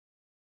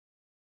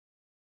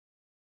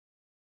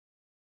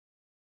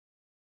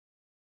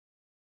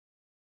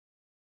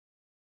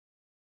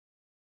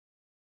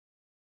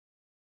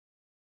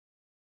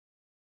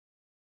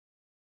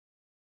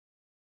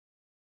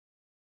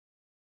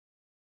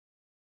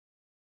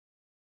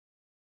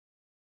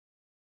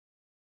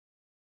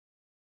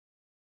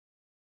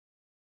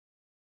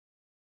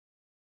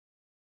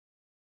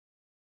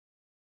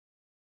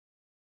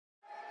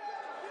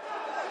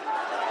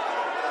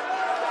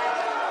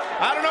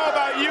I don't know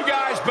about you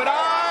guys, but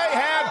I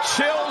have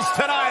chills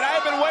tonight.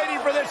 I've been waiting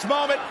for this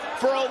moment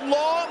for a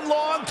long,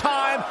 long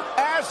time,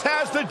 as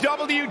has the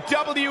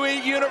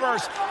WWE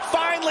Universe.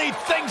 Finally,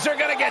 things are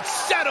going to get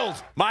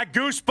settled. My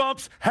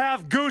goosebumps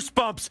have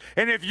goosebumps,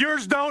 and if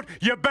yours don't,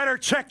 you better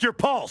check your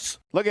pulse.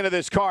 Looking at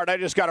this card, I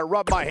just got to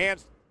rub my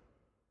hands.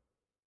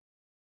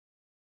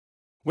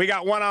 We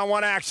got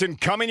one-on-one action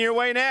coming your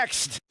way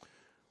next.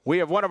 We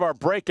have one of our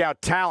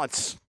breakout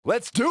talents.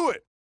 Let's do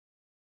it.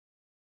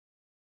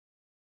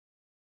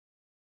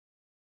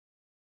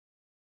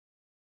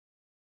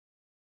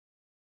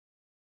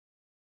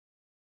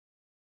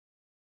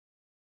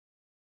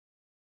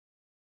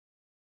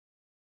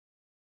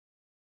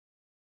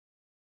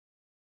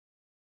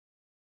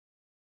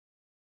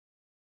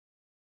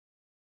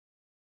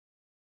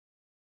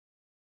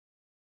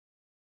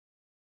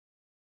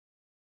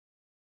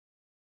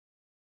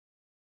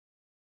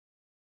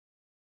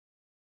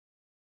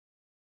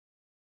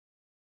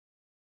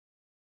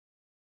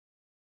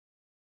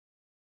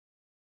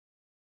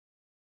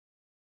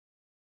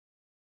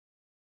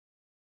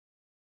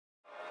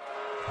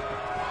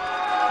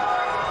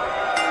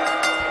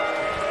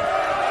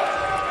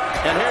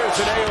 And here's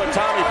Hideo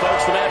Itami,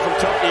 folks, the man from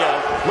Tokyo,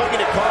 looking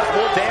to cause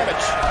more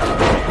damage.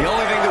 The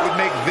only thing that would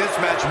make this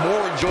match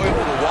more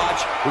enjoyable to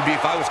watch would be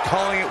if I was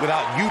calling it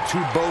without you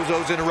two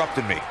bozos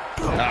interrupting me.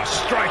 A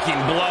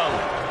striking blow.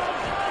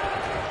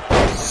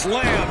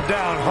 Slam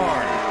down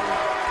hard.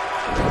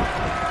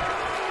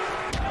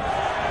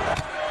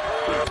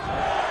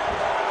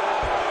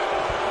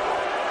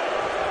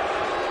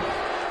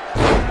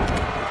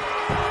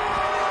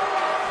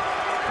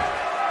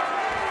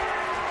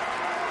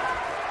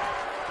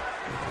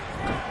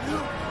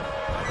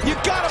 You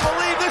gotta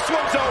believe this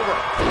one's over.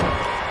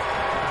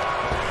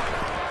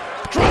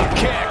 Drop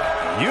kick.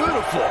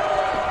 Beautiful.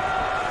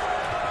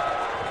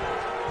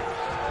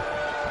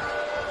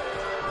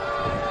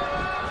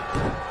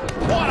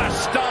 What a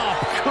stomp.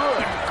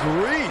 Good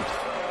grief.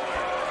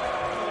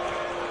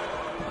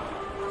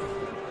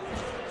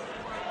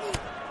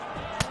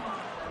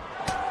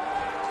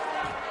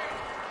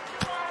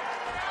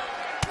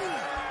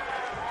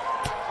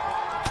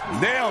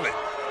 Nailed it.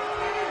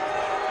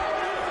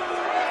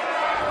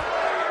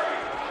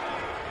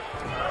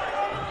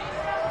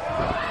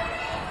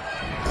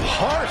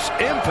 Harsh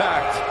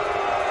impact.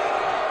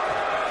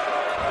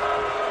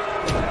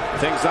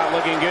 Things not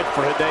looking good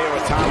for Hideo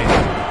Itami,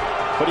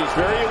 but he's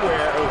very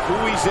aware of who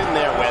he's in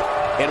there with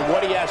and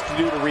what he has to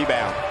do to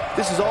rebound.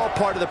 This is all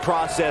part of the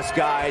process,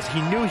 guys.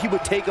 He knew he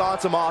would take on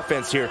some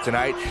offense here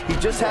tonight. He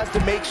just has to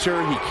make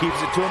sure he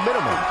keeps it to a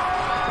minimum.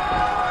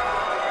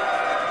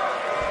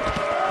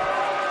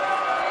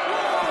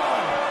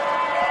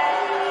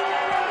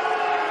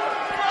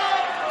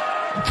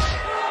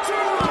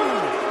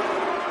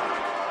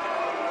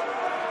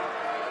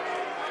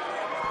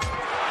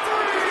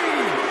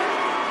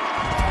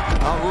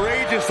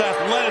 Outrageous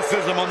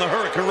athleticism on the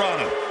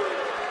Hurricanrana.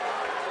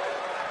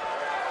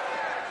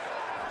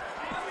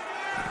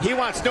 He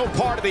wants no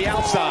part of the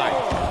outside.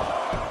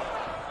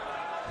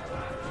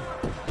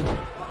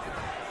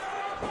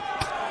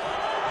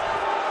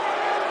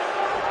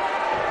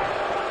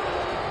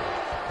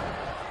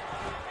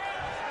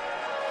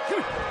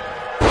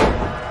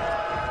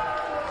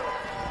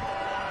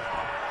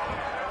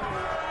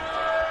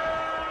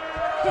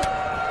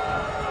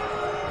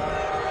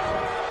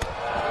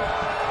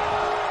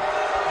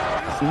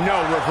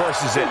 No,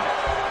 reverses it.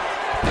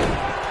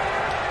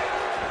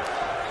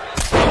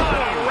 Oh,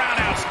 a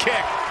roundhouse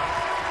kick.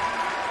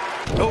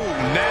 Oh,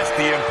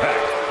 nasty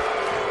impact.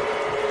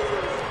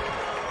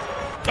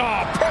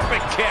 Oh,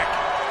 perfect kick.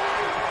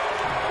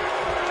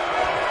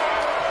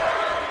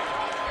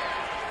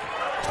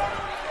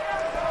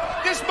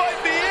 This might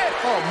be it.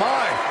 Oh,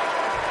 my.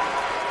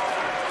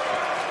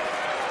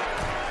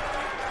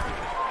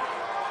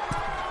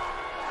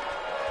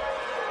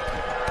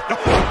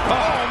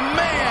 Oh,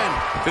 man.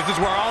 This is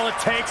where all it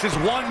takes is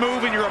one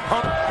move and you're a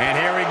pump. And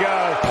here we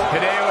go.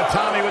 Hideo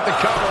Itami with the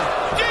cover.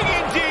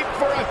 Digging deep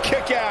for a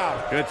kick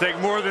out. Gonna take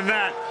more than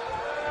that.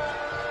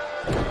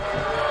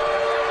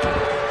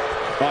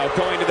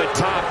 Going to the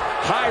top.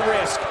 High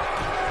risk.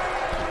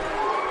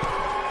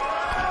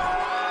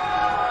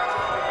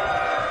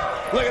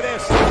 Look at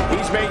this.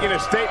 He's making a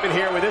statement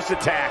here with this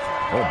attack.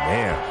 Oh,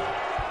 man.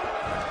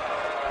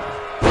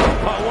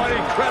 Oh, what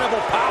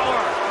incredible power.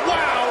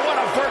 Wow, what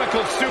a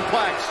vertical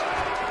suplex.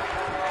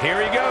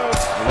 Here he goes.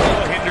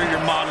 Will hinder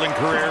your modeling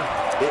career.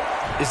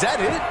 Is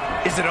that it?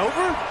 Is it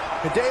over?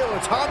 Hideo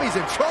Itami's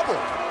in trouble.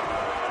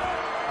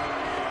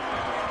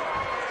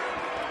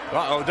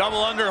 Uh-oh, double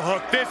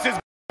underhook. This is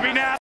gonna be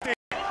nasty.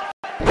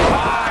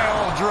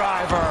 Pile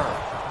driver.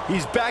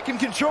 He's back in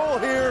control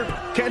here.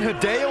 Can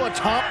Hideo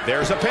Itami...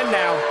 There's a pin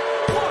now.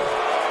 1,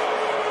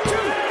 2, 3.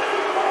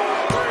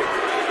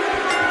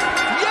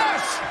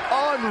 Yes!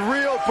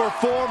 Unreal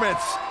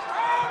performance.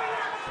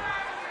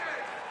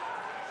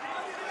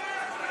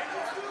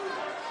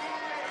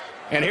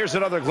 And here's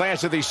another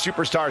glance at these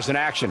superstars in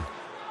action.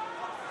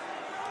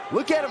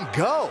 Look at him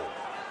go.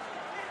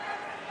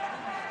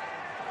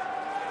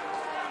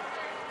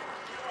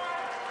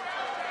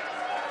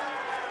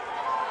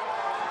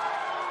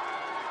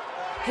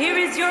 Here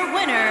is your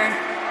winner,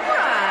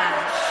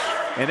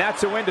 Rush. And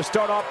that's a win to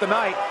start off the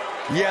night.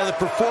 Yeah, the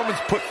performance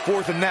put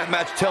forth in that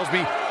match tells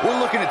me we're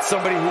looking at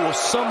somebody who will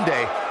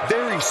someday,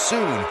 very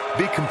soon,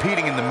 be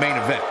competing in the main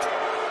event.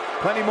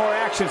 Plenty more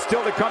action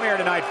still to come here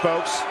tonight,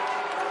 folks.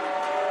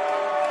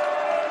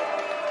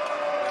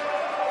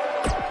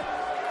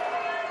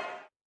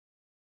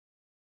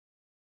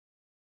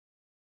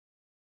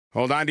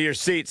 Hold on to your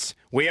seats.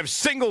 We have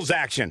singles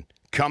action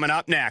coming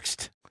up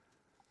next.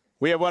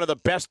 We have one of the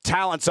best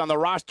talents on the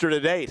roster to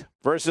date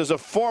versus a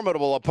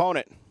formidable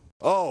opponent.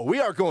 Oh, we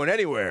aren't going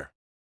anywhere.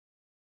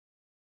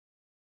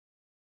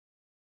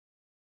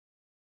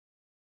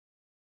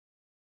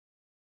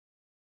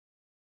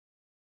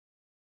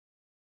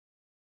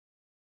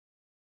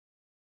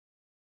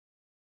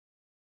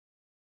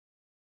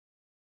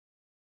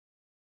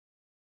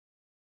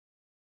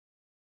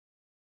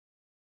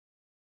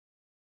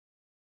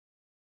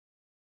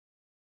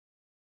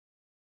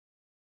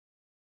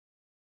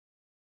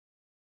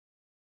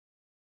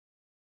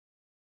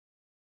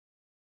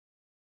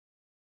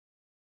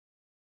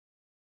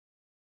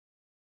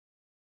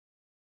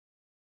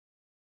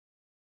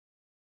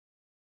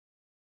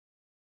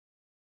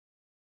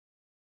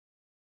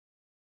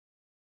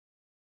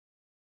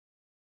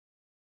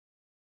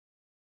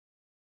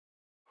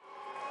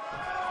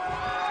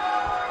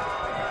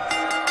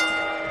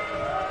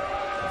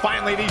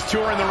 Finally, these two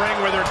are in the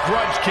ring where their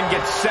grudge can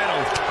get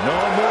settled. No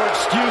more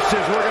excuses.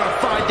 We're going to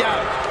find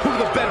out who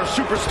the better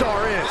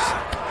superstar is.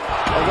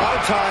 A lot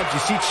of times you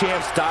see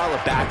champs dial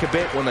it back a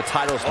bit when the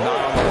title's not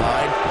on the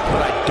line,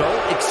 but I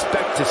don't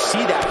expect to see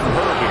that from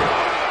her here.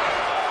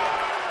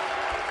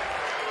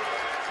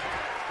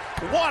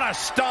 What a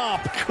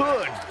stomp.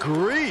 Good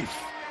grief.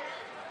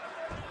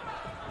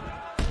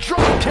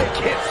 Drop kick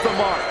hits the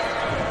mark.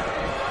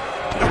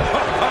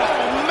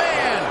 Oh,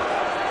 man.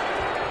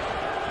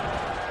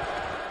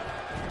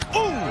 Ooh.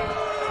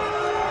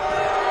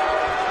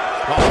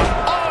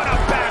 Oh, and a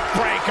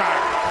backbreaker.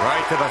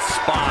 Right to the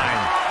spine.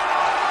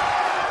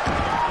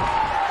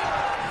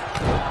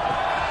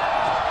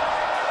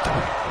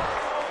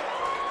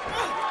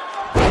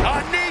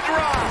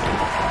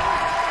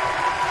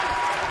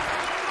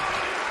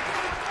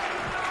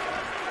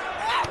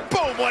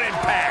 What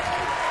impact!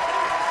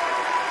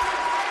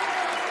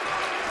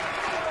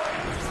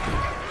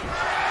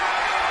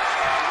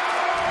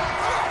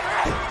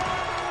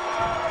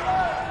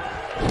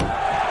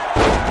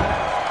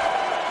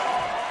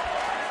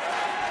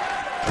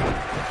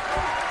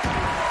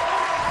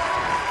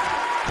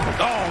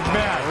 Oh,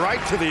 man,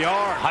 right to the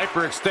arm.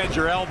 Hyperextend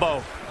your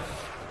elbow.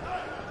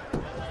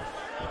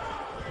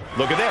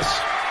 Look at this.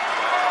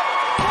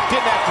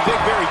 Didn't have to dig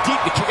very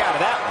deep to kick out of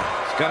that one.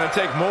 It's going to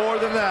take more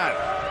than that.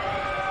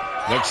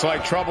 Looks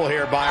like trouble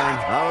here, Byron.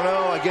 I don't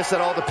know. I guess that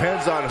all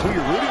depends on who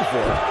you're rooting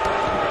for.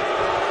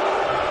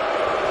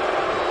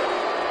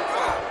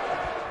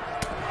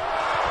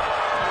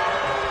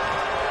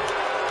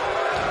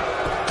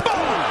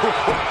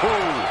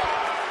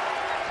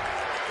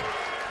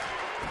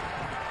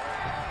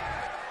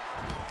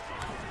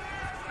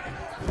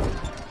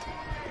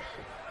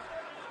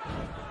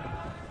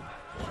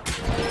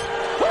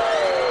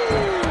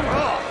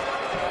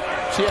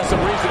 She has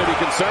some reason to be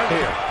concerned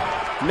here.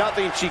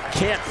 Nothing she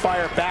can't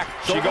fire back.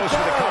 She goes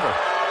for the cover.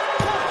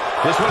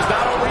 This one's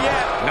not over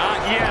yet. Not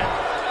yet.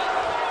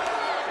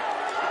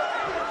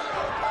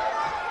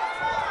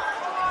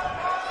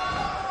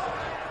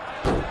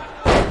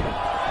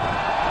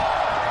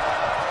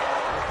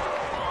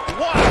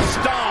 What a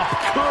stomp.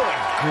 Good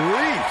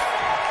grief.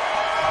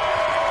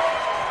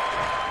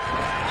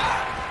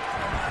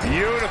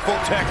 Beautiful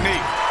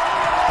technique.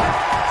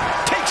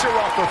 Takes her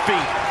off her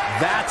feet.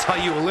 That's how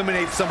you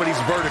eliminate somebody's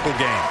vertical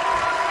game.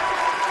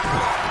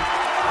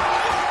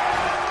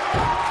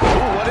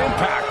 Ooh, what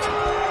impact.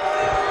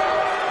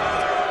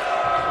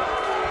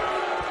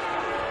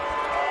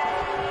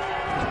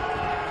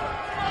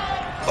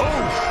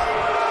 Oof.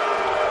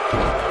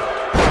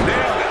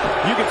 Nailed it.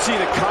 You can see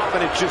the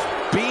confidence just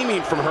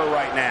beaming from her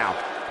right now.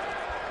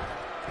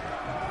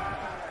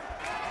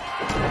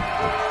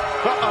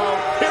 Uh-oh.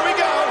 Here we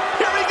go.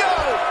 Here we go.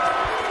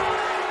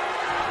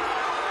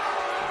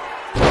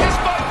 This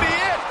might be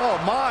it. Oh,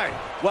 my.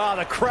 Wow,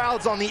 the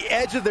crowd's on the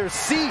edge of their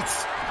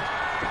seats.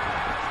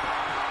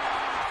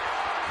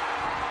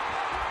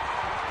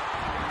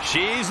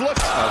 She's looking.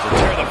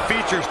 Tear the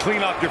features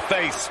clean off your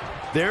face.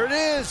 There it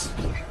is.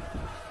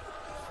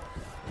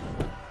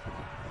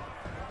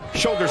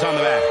 Shoulders on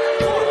the back.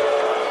 1,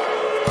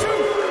 2,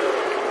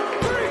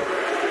 3.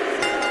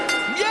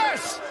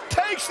 Yes!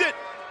 Takes it!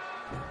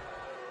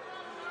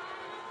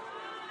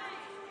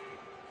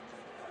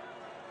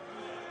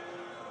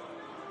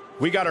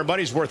 We got our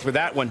money's worth with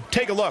that one.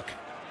 Take a look.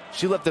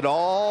 She left it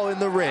all in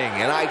the ring,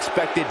 and I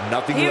expected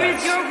nothing Here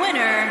less. is your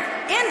winner,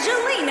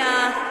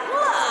 Angelina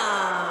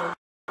Love.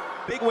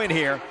 Big win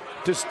here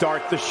to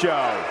start the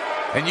show.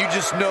 And you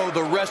just know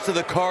the rest of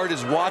the card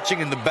is watching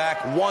in the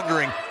back,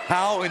 wondering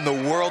how in the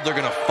world they're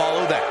going to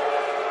follow that.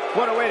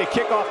 What a way to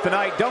kick off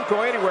tonight. Don't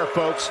go anywhere,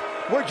 folks.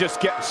 We're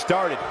just getting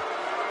started.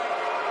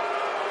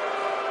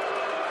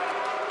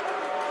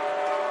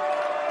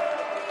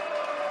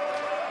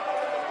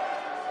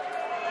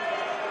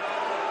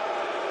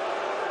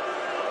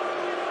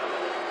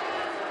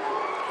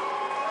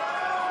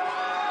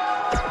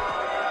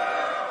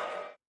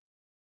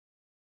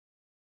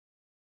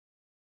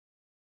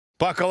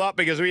 Buckle up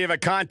because we have a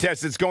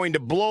contest that's going to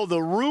blow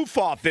the roof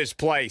off this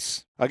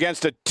place.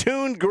 Against a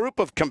tuned group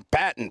of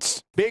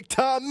combatants. Big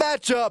time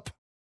matchup.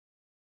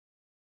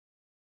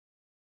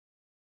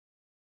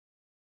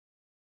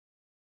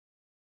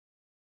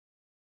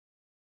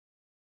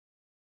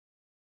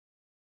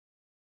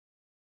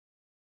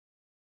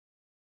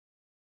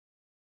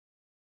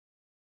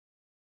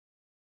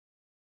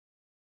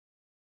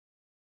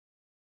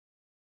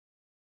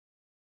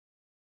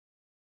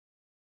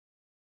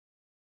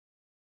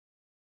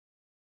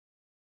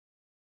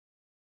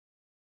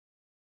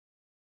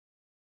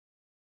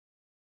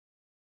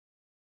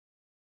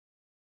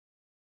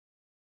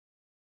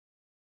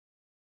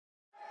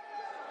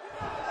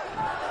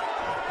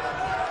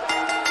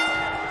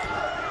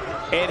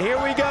 And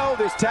here we go.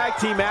 This tag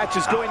team match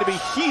is going to be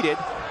heated,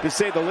 to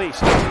say the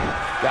least.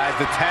 Guys,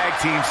 the tag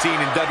team scene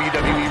in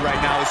WWE right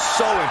now is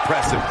so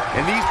impressive.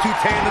 And these two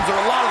tandems are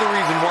a lot of the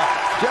reason why.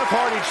 Jeff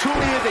Hardy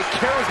truly is a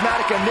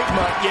charismatic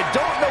enigma. You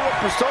don't know what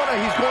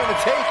persona he's going to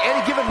take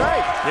any given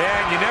night. Yeah,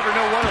 and you never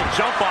know what he'll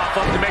jump off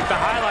of to make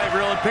the highlight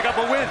reel and pick up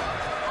a win.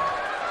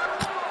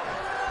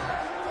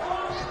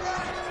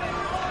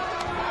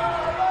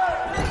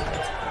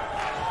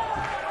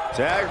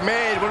 Tag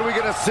made. What are we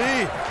going to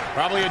see?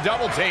 Probably a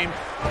double team.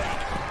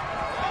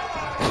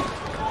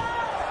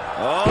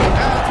 Oh,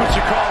 that's what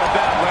you call a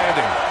bad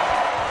landing.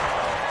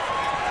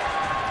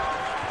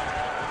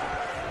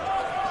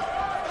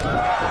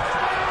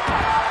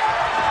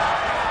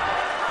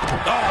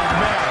 Oh,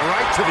 man,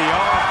 right to the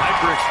arm.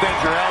 Hyperextend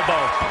your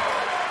elbow.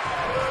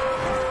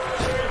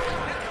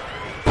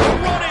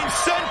 Running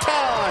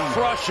senton.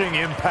 Crushing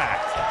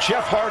impact.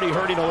 Jeff Hardy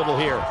hurting a little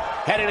here.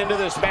 Headed into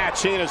this match,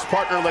 seeing his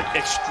partner look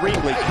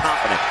extremely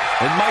confident.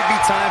 It might be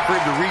time for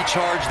him to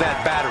recharge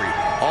that battery.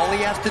 All he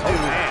has to do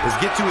is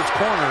get to his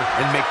corner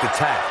and make the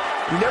tag.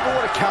 You never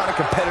want to count a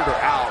competitor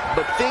out,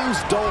 but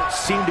things don't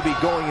seem to be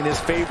going in his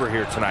favor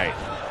here tonight.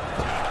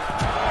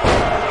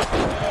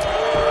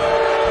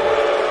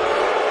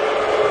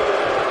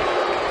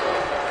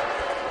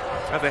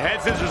 Got the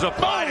head scissors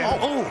applied.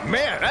 Oh,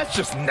 man, that's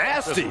just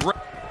nasty.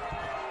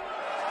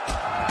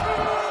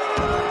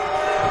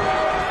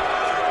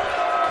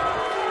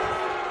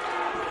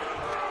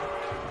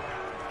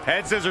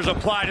 Head scissors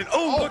applied, and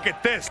oh, look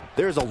at this.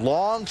 There's a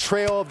long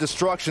trail of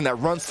destruction that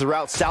runs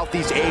throughout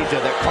Southeast Asia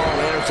that Carl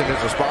Anderson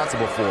is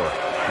responsible for.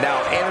 Now,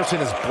 Anderson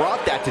has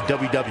brought that to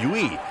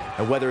WWE,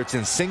 and whether it's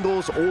in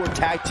singles or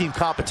tag team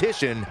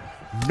competition,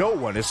 no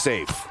one is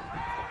safe.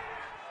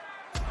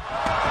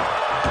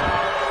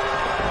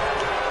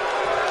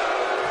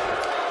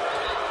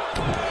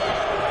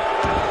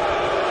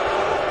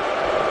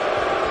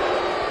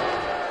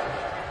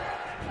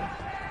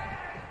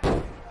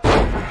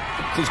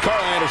 Since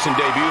Carl Anderson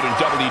debuted in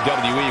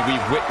WWE,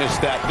 we've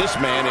witnessed that this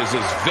man is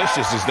as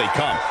vicious as they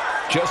come.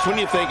 Just when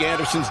you think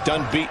Anderson's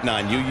done beating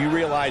on you, you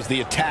realize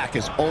the attack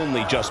has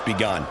only just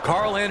begun.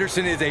 Carl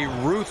Anderson is a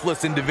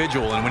ruthless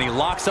individual, and when he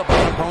locks up on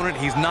an opponent,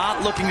 he's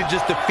not looking to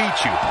just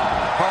defeat you.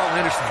 Carl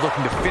Anderson's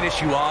looking to finish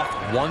you off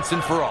once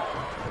and for all.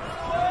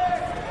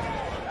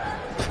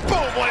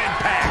 Boom, what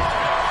impact.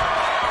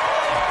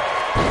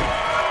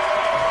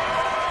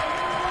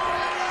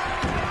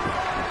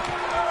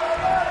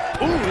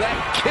 Ooh, that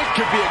kick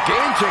could be a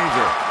game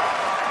changer.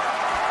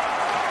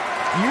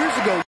 Years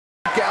ago,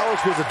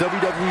 Gallows was a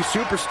WWE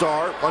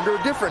superstar under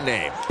a different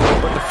name.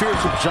 But the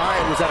fearsome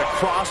giant was at a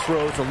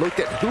crossroads and looked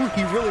at who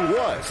he really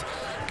was.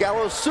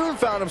 Gallows soon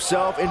found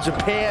himself in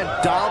Japan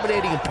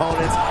dominating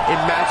opponents in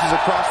matches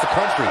across the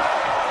country.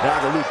 Now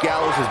that Luke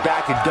Gallows is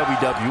back in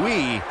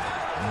WWE,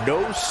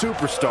 no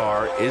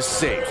superstar is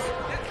safe.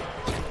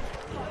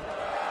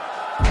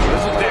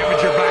 This will damage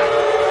your back.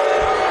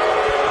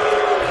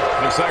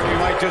 Looks like we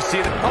might just see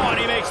the... Oh, and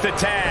he makes the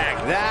tag.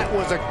 That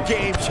was a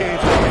game changer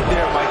right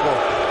there, Michael.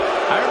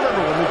 I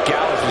remember when Luke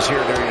Gallows was here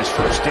during his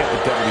first stint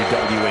with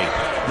WWE.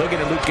 Looking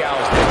at Luke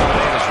Gallows, this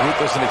man is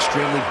ruthless and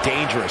extremely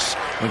dangerous.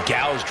 When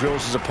Gallows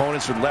drills his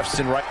opponents with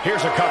lefts and right.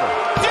 Here's a cover.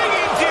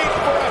 Digging deep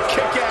for a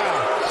kick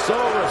out. So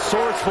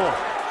resourceful.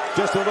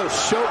 Just a little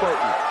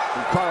showboating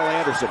from Carl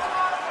Anderson.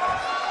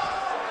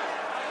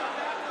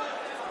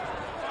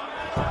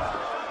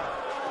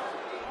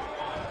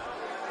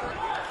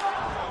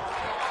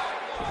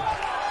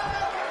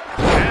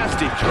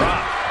 Nasty drop.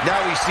 Now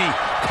we see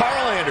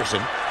Carl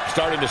Anderson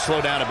starting to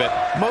slow down a bit.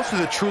 Most of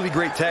the truly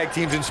great tag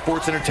teams in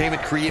sports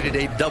entertainment created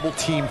a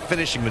double-team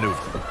finishing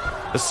maneuver.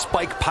 The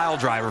spike pile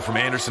driver from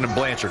Anderson and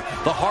Blanchard,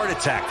 the heart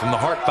attack from the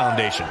Hart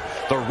Foundation,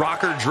 the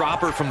rocker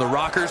dropper from the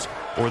Rockers,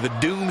 or the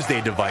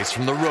doomsday device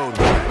from the Road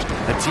Warriors.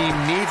 A team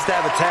needs to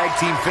have a tag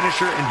team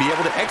finisher and be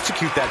able to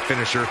execute that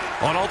finisher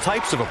on all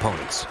types of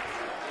opponents.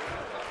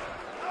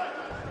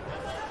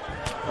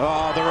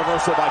 Oh, the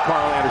reversal by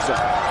Carl Anderson.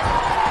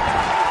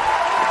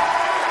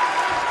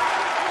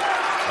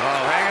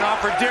 Oh, hanging on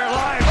for dear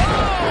life.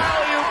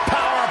 Oh, you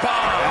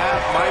powerbomb. That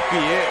might be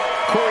it.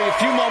 Corey, a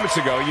few moments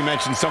ago, you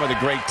mentioned some of the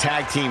great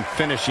tag team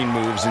finishing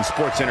moves in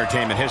sports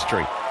entertainment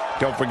history.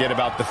 Don't forget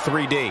about the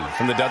 3D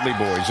from the Dudley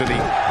Boys or the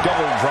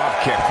double drop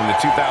kick from the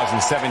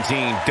 2017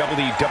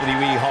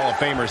 WWE Hall of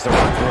Famers, the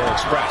Rock and Roll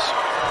Express.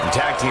 In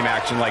tag team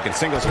action, like in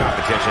singles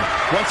competition,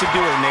 once a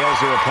duo nails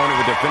their opponent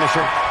with their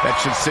finisher, that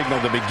should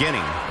signal the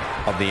beginning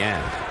of the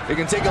end. It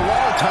can take a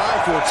long time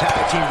for a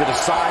tag team to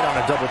decide on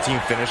a double team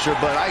finisher,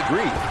 but I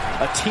agree.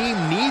 A team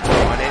needs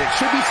one, and it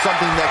should be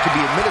something that can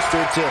be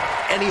administered to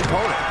any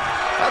opponent.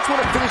 That's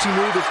when a finishing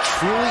move is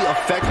truly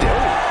effective.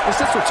 And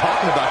since we're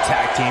talking about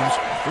tag teams,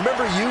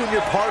 remember you and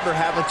your partner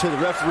having to the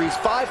referee's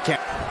 5 count.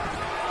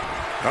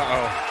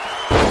 Uh-oh.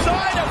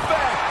 Side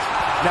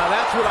effect! Now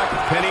that's what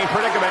Penny in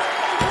predicament.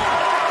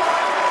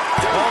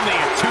 Only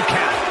a 2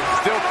 count.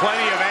 Still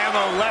plenty of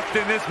ammo left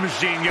in this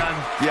machine gun.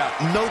 Yeah,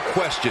 no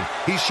question.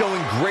 He's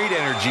showing great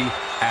energy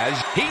as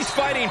He's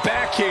fighting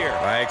back here.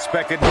 I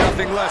expected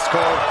nothing less,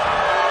 Cole.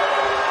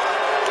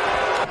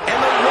 And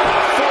the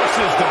rope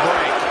forces the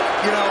break.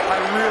 You know, I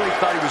really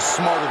thought he was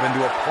smarter than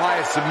to apply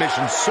a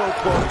submission so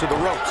close to the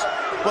ropes,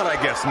 but I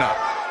guess not.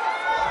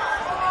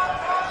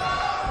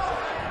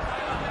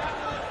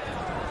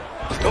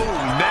 Oh,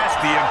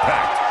 nasty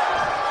impact.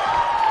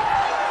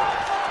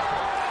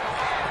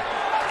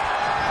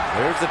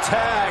 There's the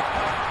tag.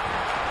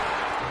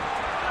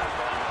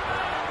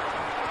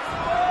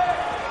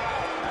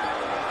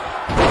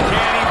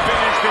 Can he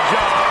finish the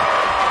job?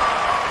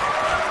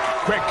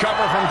 Quick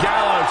cover from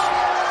Gallows.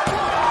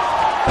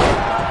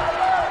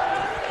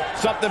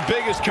 Something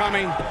big is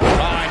coming.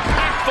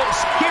 Impactful.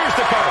 Here's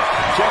the cover.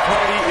 Jeff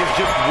Hardy is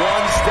just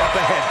one step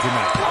ahead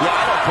tonight. Yeah,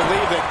 I don't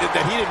believe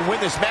that he didn't win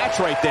this match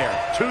right there.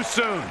 Too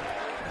soon.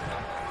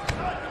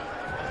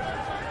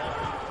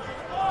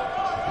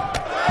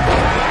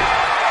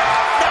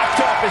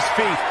 Knocked off his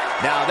feet.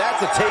 Now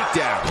that's a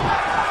takedown.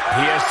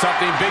 He has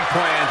something big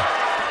planned.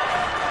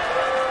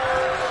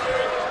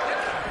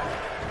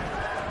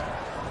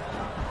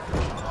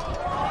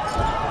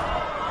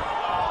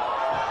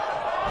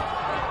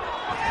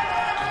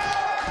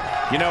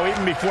 You know,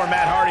 even before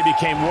Matt Hardy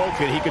became woke,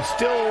 he could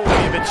still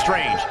be a bit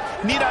strange.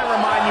 Need I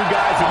remind you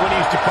guys of when he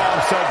used to call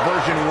himself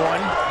version 1?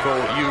 Cole,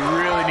 you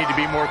really need to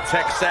be more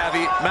tech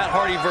savvy. Matt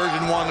Hardy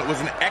version 1 was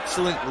an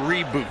excellent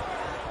reboot.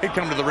 He'd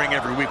come to the ring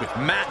every week with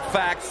Matt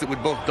facts that would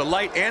both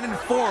delight and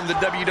inform the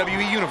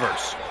WWE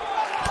Universe.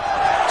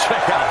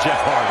 Check out Jeff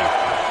Hardy.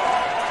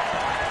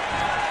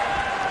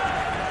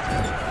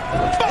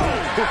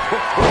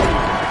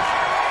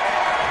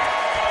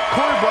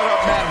 Corey brought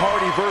up Matt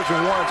Hardy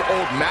version 1's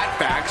old Matt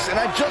facts, and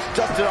I just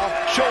dusted off.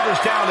 Shoulders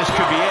down, this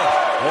could be it.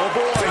 Oh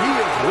boy, he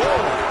is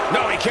rolling.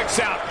 No, he kicks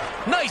out.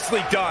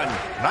 Nicely done.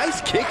 Nice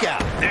kick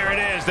out. There it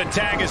is. The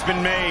tag has been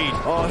made.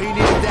 Oh, he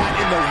needed that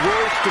in the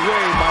worst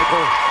way,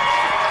 Michael.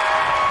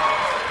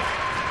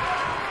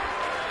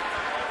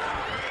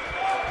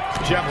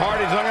 Jeff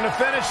Hardy's not going to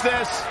finish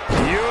this.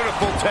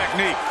 Beautiful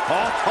technique.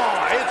 Oh,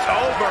 it's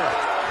over.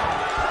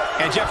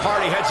 And Jeff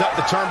Hardy heads up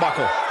the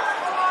turnbuckle.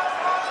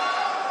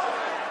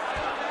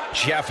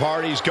 Jeff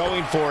Hardy's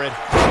going for it.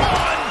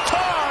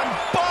 One-ton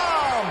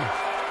bomb!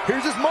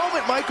 Here's his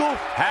moment, Michael.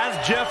 Has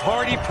Jeff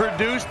Hardy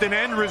produced an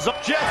end result?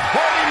 Jeff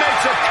Hardy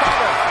makes a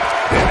cover.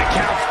 And the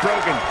count's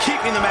broken,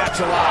 keeping the match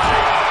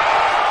alive.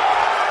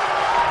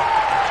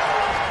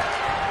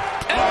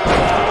 And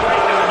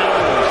right to the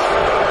nose.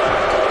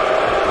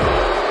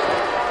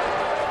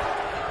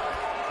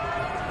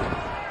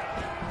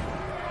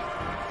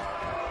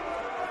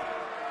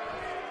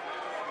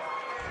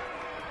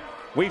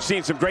 We've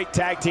seen some great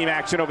tag team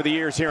action over the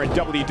years here in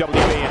WWE,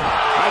 and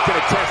I can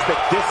attest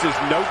that this is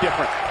no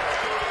different.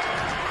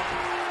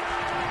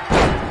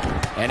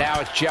 And now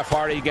it's Jeff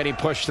Hardy getting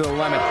pushed to the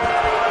limit.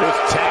 This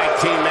tag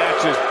team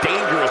match is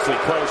dangerously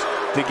close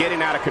to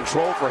getting out of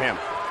control for him.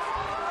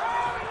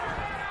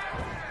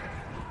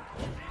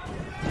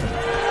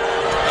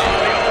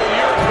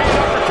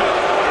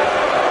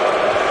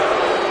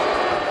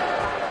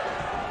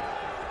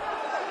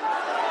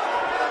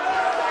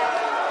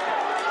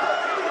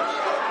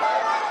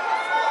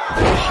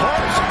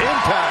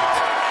 Impact.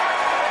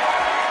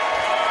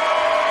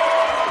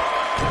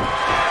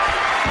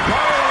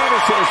 Carl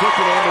Anderson is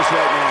looking at this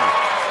right now.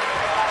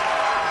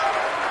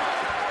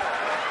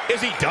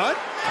 Is he done?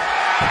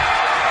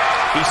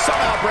 He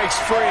somehow breaks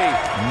free.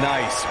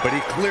 Nice, but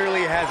he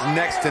clearly has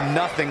next to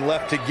nothing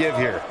left to give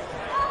here.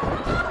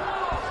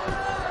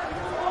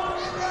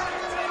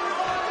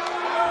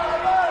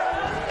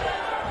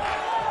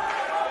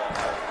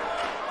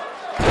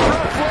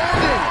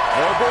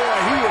 Oh boy,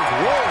 he is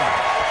rolling.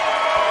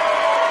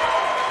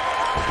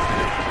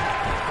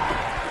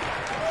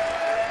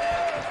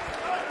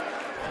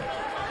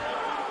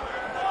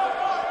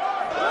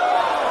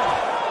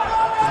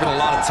 There's been a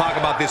lot of talk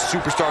about this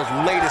superstar's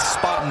latest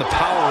spot in the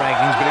power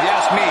rankings, but if you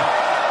ask me,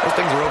 those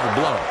things are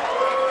overblown.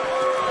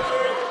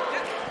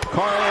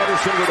 Carl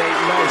Anderson with a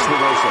nice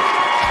reversal.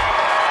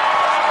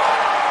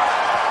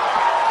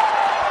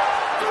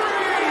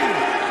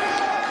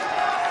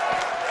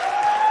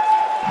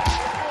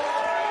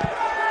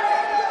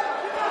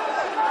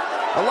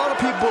 A lot of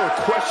people are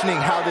questioning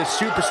how this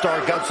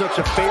superstar got such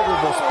a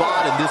favorable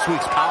spot in this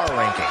week's power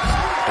rankings.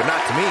 But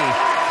not to me.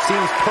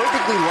 Seems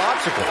perfectly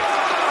logical.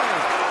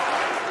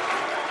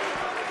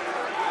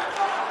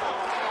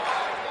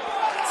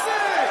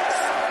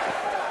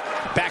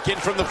 back in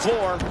from the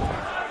floor.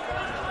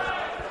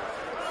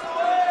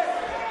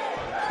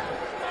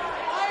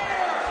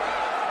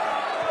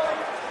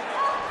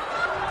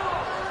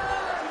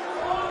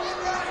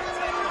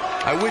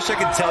 I wish I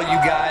could tell you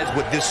guys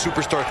what this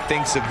superstar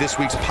thinks of this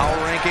week's power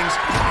rankings,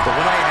 but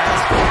when I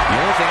asked, the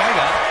only thing I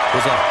got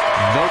was a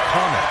no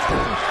comment.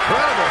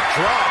 Incredible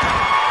drop.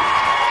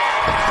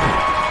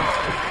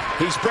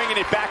 He's bringing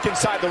it back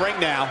inside the ring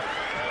now.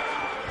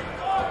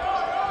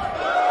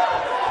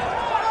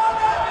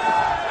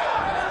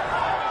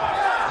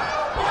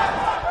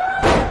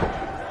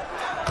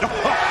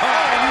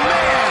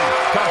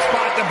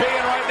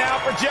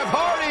 Jeff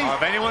Hardy.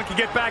 If anyone can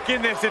get back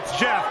in this, it's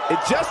Jeff. It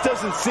just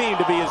doesn't seem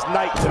to be his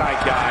night tonight,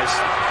 guys.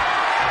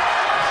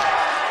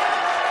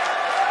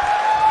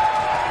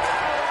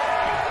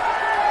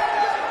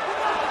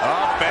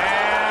 Up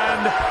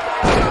and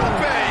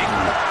bang.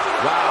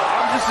 Wow,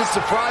 I'm just as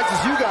surprised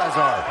as you guys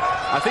are.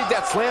 I think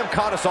that slam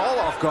caught us all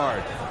off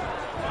guard.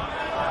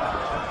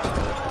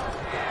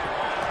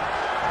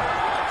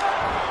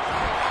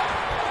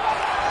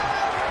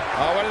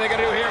 Oh, what are they going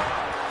to do here?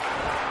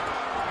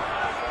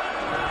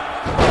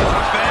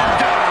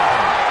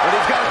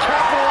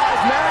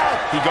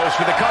 He goes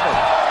for the cover.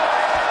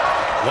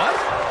 What?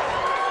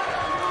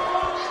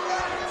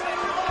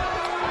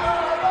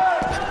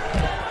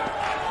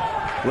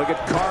 Look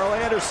at Carl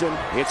Anderson.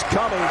 It's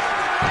coming. 1,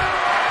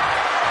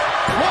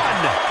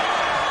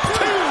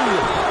 2.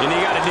 And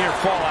he got a near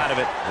fall out of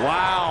it.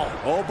 Wow.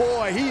 Oh,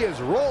 boy, he is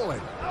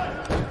rolling.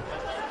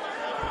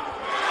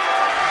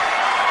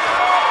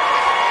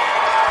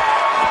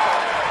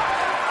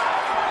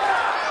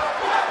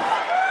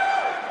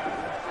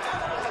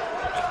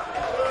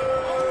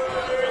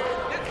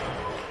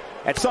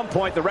 At some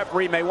point, the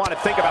referee may want to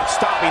think about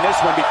stopping this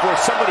one before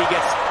somebody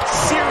gets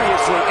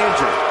seriously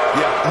injured.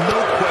 Yeah,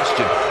 no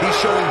question. He's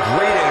showing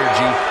great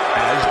energy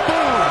as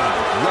boom,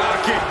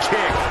 rocket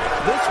kick.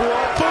 This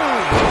one,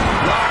 boom,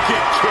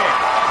 rocket kick.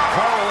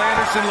 Carl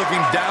Anderson looking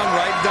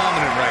downright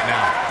dominant right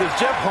now. Does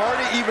Jeff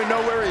Hardy even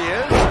know where he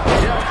is?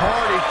 Jeff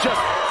Hardy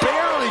just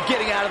barely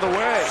getting out of the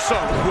way. So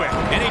quick.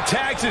 And he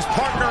tags his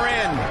partner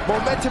in.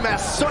 Momentum has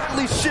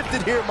certainly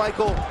shifted here,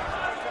 Michael.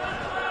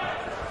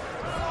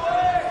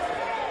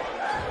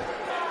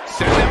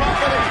 Send them up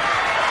with him.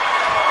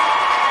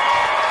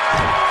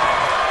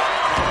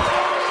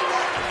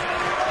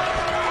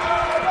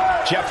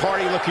 Jeff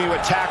Hardy looking to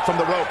attack from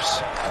the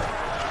ropes.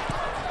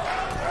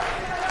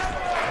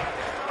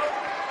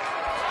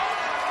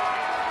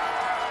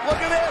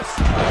 Look at this.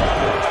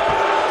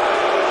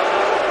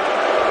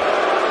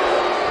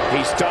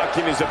 He's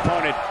stalking his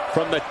opponent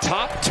from the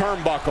top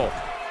turnbuckle.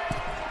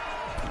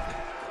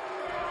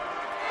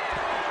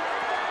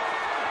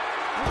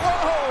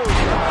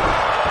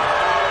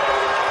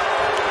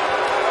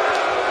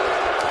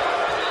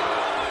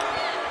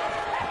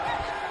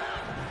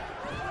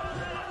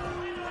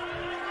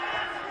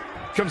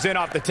 Comes in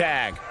off the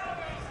tag.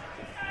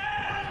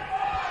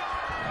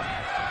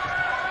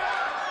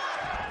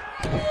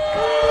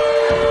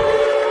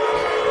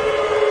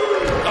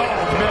 Oh,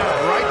 man,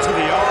 right to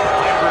the arm.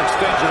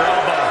 Hyperextend your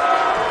elbow.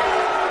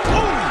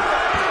 Boom!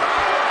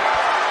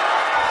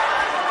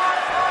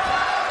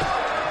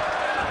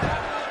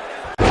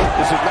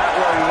 This is not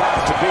where he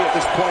wants to be at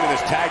this point in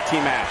this tag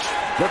team match.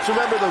 Let's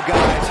remember, though,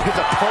 guys, his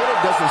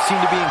opponent doesn't seem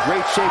to be in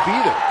great shape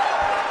either.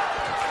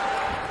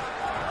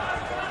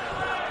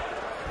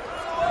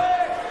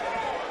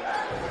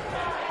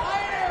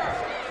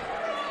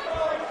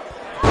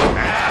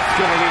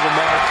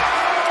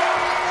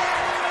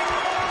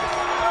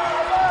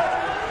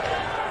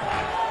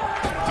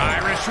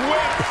 Whip.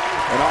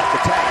 And off the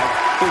tag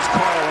is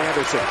Carl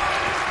Anderson.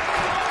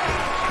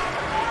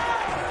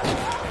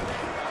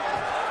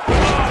 Oh,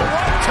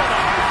 right to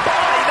the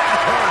body. That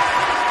hurt.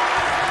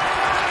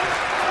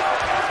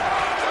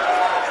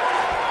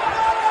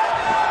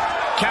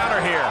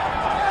 Counter here.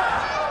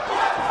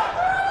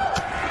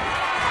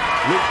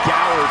 Luke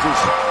Gallows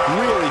is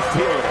really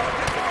feeling it.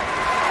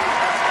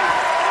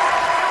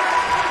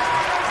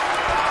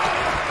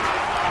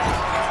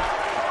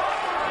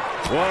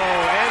 Whoa,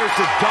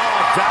 Anderson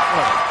dodged that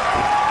one.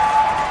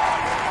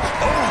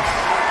 Oh.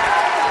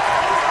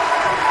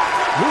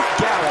 Luke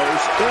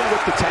Gallows in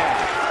with the tag.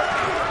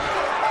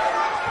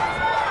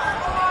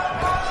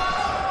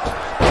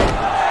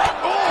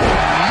 Oh,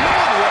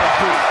 man, what a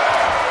boot.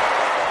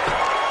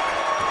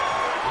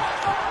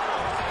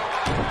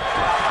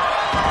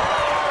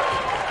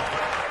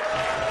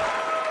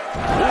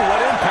 Ooh,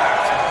 what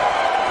impact.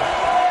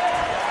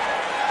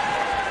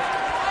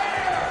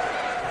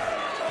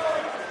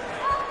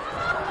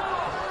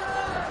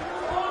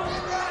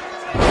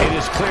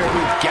 Clear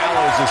Luke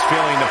Gallows is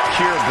feeling the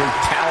pure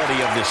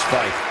brutality of this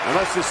fight.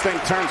 Unless this thing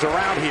turns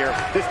around here,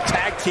 this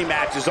tag team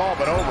match is all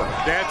but over.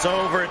 That's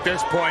over at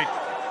this point.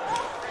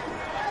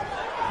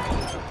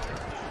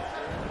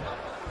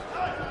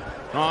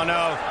 Oh,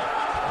 no.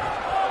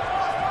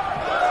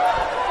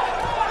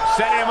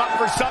 Setting him up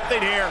for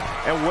something here.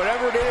 And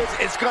whatever it is,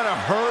 it's going to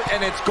hurt,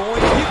 and it's going...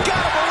 You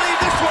got to believe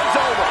this one's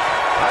over.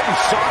 I'd be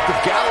shocked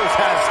if Gallows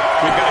has...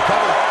 We've got to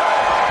cover.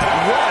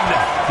 One.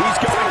 He's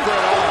going for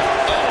it all.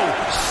 Oh,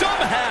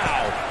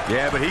 somehow.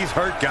 Yeah, but he's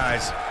hurt,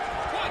 guys.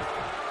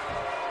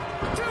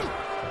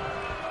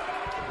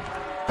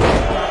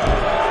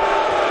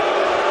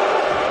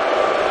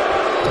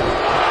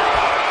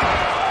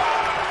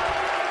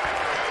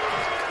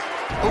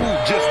 Ooh,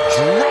 just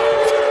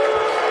dropped.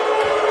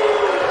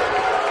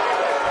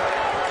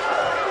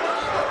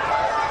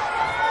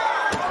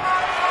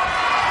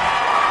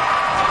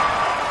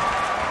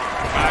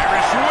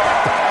 Irish whip.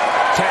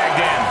 Tagged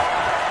in.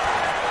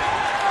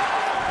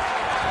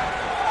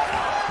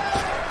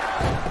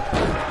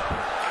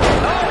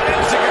 Oh,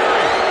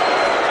 enziguri.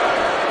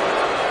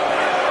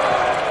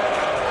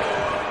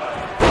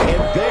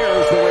 And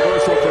there's the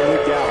reversal for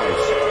Luke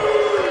Gallows.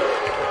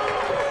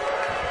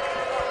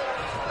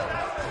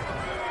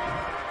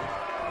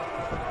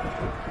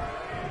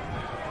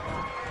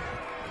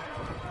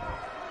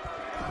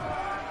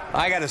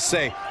 I gotta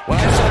say, when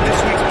I saw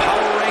this week's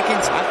power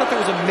rankings, I thought there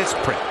was a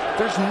misprint.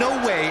 There's no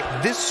way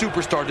this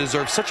superstar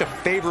deserves such a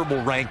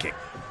favorable ranking.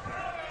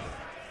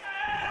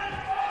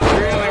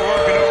 Really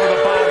working over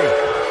the body.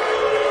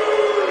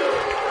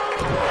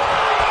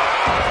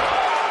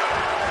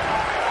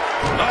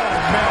 Oh,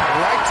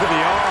 man, right to the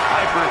arm.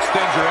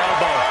 Hyperextend your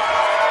elbow.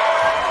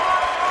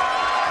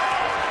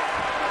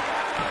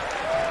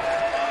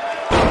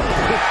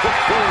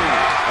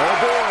 Oh,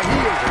 boy, he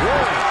is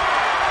rolling.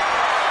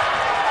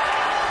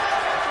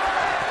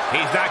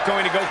 He's not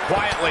going to go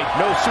quietly.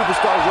 No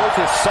superstar worth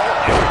his salt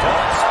ever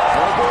does.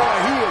 Oh, boy,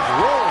 he is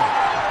rolling.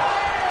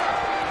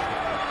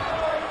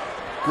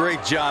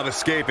 Great job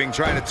escaping,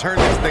 trying to turn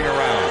this thing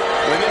around.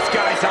 When this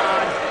guy's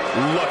on,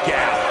 look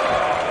out.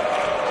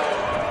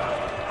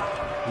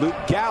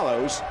 Luke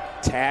Gallows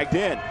tagged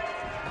in.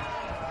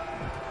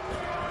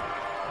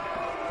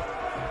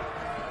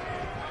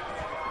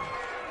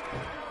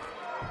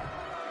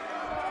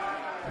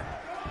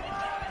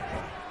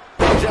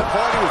 Jeff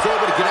Hardy was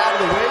able to get out of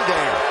the way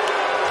there.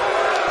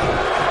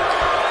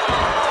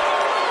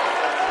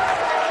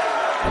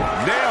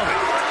 Nailed it.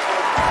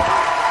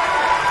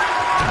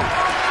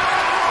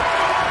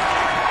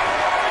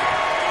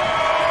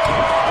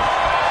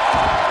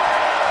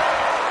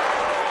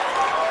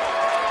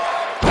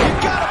 You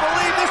gotta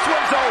believe this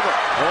one's over.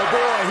 Oh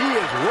boy, he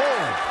is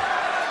rolling.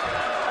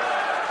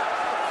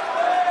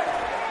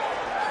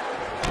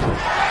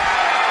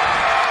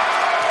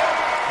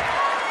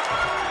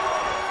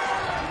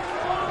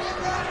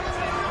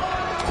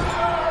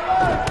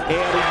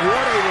 And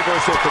what a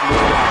reversal from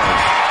Luke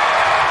Gallows.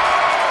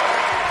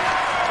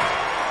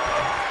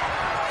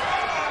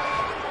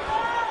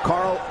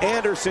 Carl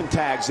Anderson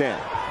tags in.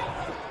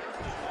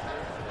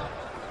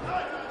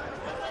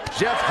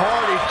 Jeff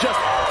Hardy just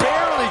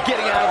barely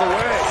getting out of the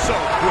way. So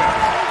quick.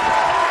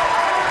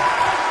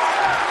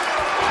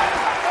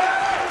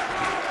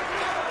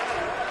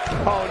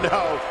 Oh,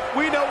 no.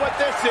 We know what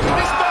this is.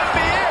 This might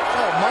be it.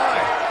 Oh,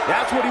 my.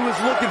 That's what he was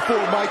looking for,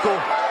 Michael.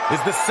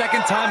 Is the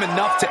second time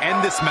enough to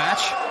end this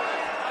match?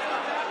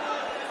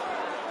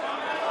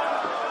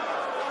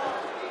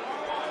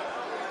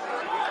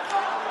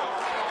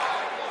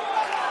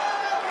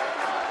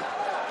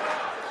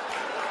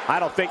 I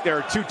don't think there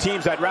are two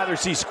teams I'd rather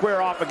see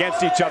square off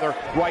against each other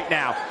right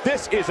now.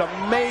 This is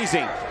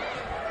amazing.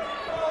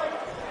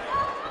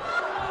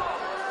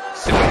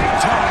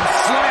 Time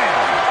slam.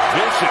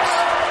 Vicious.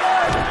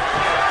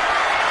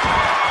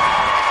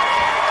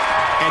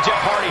 And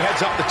Jeff Hardy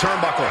heads up the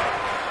turnbuckle.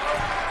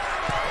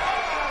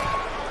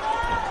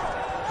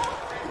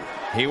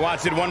 He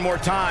wants it one more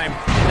time.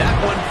 That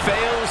one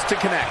fails to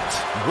connect.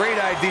 Great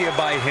idea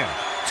by him.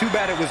 Too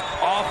bad it was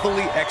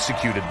awfully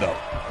executed, though.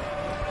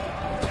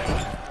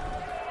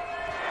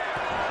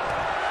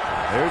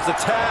 There's the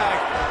tag.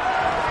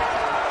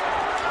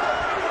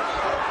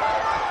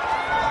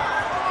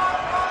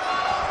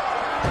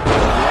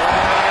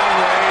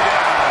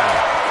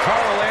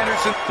 Carl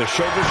Anderson. The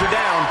shoulders are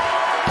down.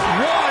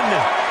 1,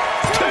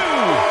 2.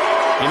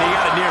 And he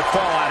got a near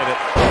fall out of it.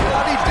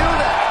 How'd he do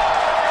that?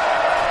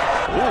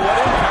 Ooh, what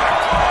impact.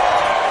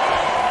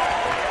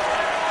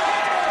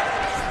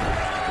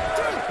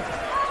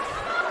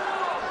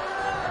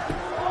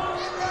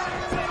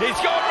 He's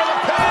going for the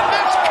pin.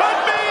 This could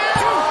be it.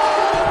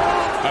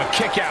 A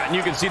kick out, and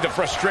you can see the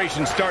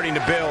frustration starting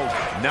to build.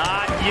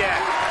 Not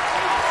yet.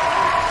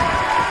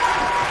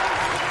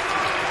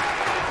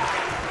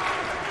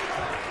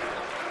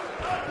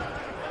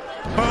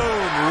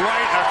 Boom,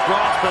 right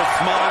across the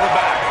small of the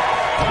back.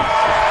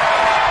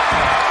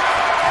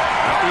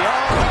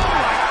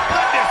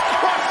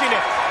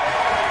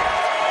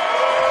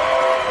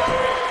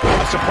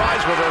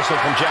 Surprise reversal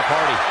from Jeff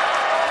Hardy.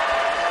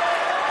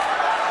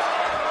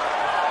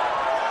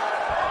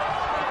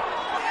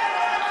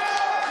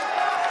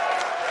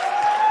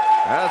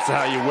 That's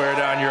how you wear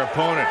down your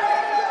opponent.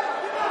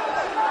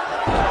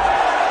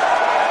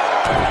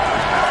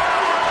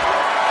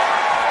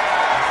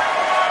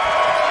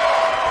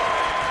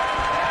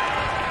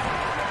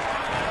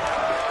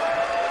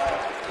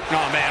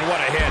 Oh, man, what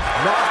a hit.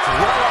 Knocked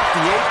right off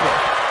the apron.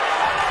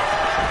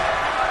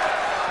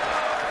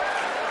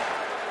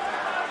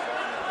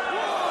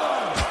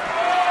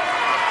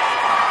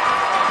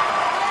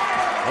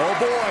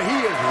 boy, he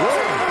is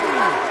rolling.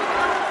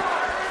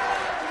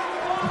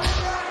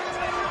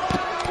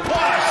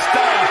 What a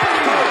stop!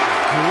 Good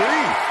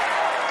grief.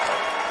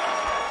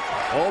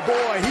 Oh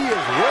boy, he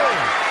is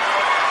rolling.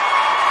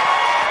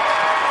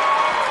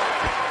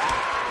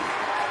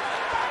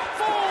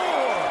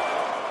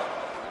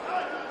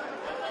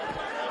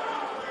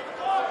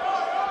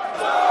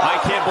 I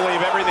can't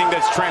believe everything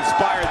that's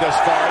transpired thus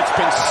far. It's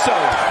been so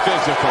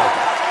physical.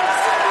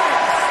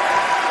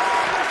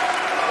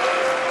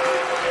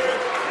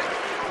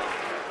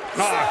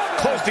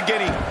 Close to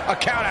getting a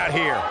count out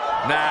here.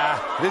 Nah,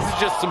 this is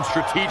just some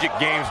strategic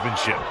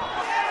gamesmanship.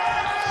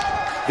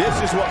 This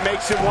is what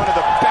makes him one of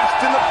the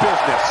best in the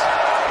business.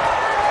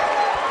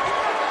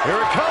 Here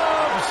it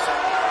comes.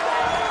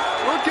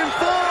 Looking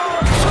for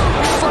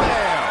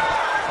slam.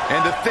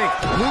 And to think,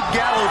 Luke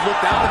Gallows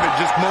looked out of it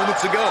just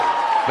moments ago.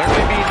 There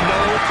may be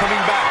no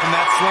coming back from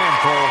that slam,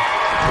 Cole.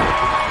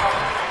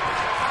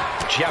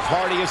 Jeff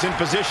Hardy is in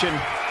position.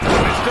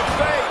 Twist of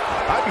fate.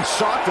 I'd be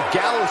shocked if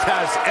Gallows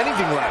has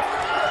anything left.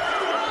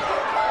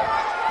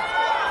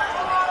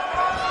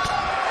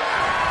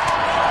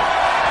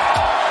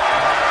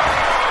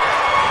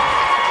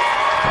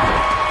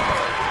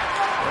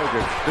 Look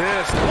at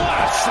this. What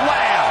a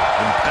slam!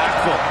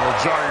 Impactful. Will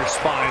jar your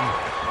spine.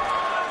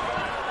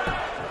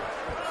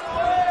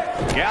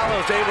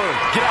 Gallows able to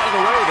get out of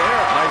the way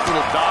there. Nice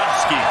little dodge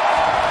scheme.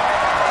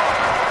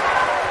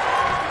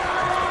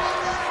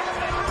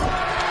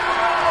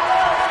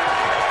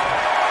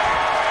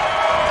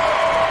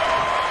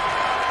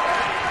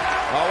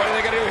 Oh, what are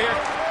they going to do here?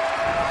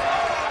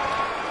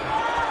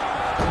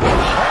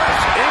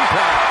 Harsh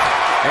impact.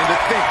 And to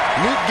think,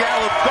 Luke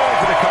Gallows going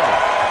for the cover.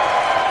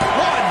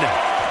 1,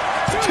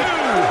 2.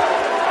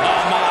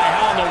 Oh, my.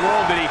 How in the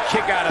world did he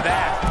kick out of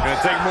that? Gonna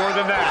take more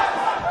than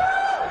that.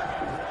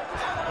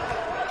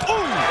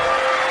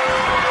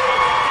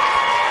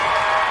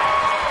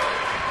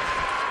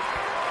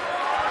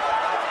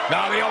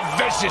 Now the old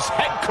vicious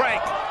head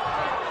crank.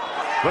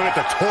 Look at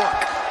the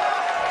torque.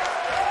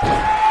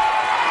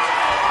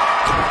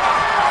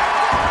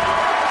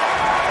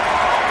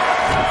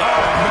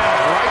 Oh, man,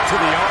 right to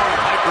the arm.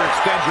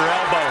 Hyperextend your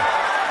elbow.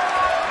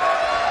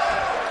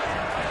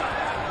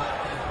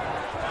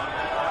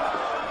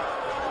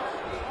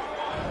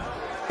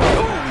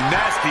 Ooh,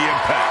 nasty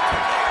impact.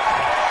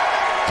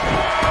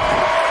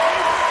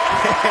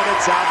 And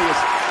it's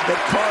obvious that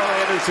Carl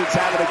Anderson's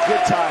having a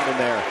good time in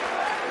there.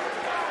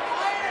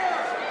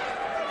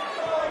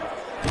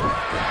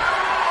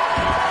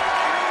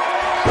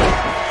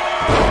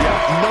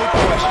 Yeah, no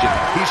question.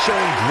 He's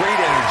showing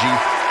great energy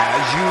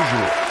as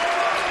usual.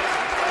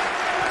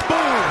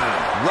 Boom!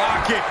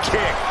 Rocket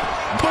kick.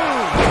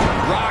 Boom!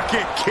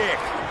 Rocket kick.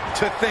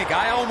 To think,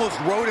 I almost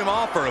wrote him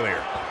off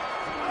earlier.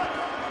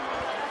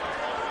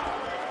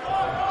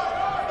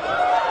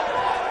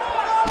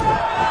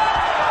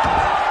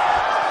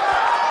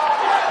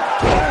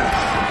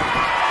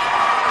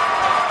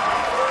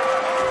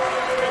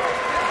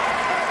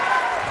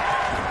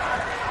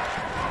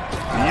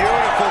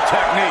 Beautiful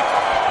technique.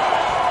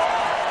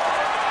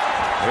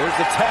 There's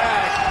the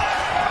tag.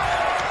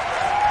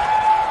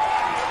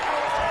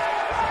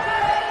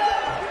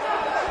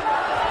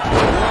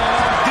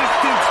 Long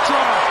distance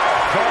drop.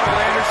 Carl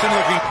Anderson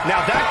looking.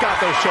 Now that got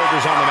those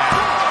shoulders on the mat.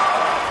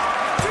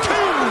 2.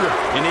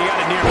 And he got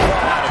a near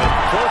fall out of it.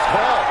 Close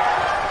call.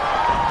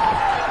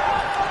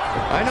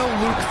 I know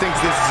Luke thinks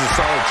this is a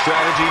solid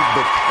strategy,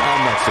 but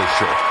I'm not so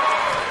sure.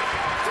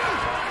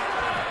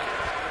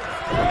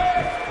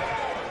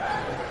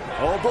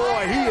 Oh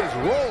boy, he is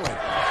rolling.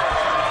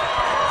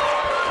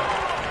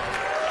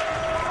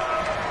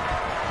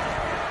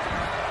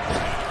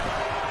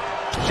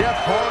 Jeff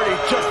Hardy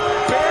just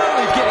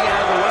barely getting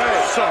out of the way.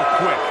 So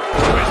quick.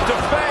 Twist of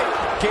fate.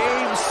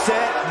 Game,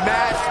 set,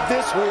 match.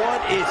 This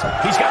one is...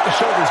 He's got the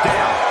shoulders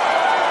down.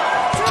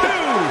 2.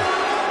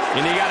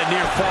 And he got a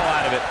near fall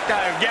out of it.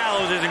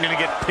 Gallows isn't going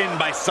to get pinned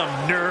by some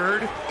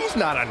nerd. He's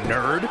not a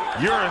nerd.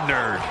 You're a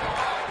nerd.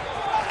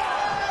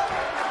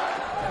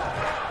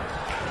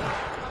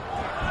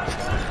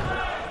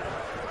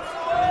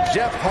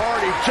 Jeff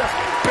Hardy just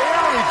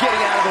barely getting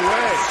out of the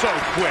way. So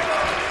quick.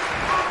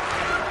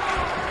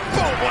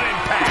 Boom, what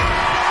impact.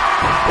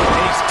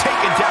 And he's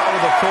taken down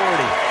with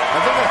authority.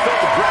 I think I felt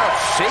the ground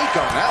shake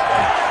on that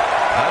one.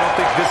 I don't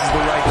think this is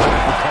the right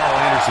time for Carl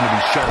Anderson to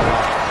be showing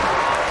off.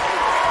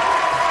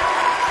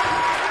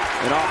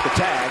 And off the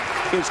tag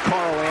is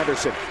Carl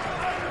Anderson.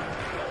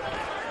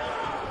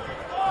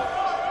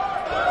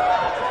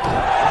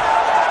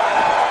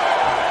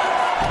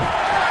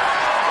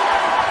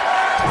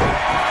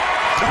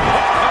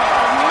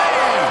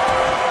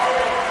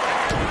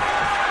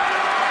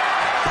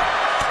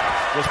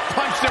 Just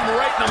punched him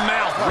right in the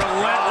mouth.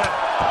 Relentless.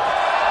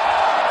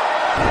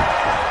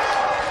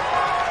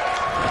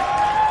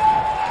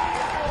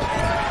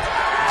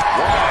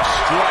 What a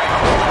strike.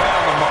 Right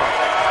on the mark.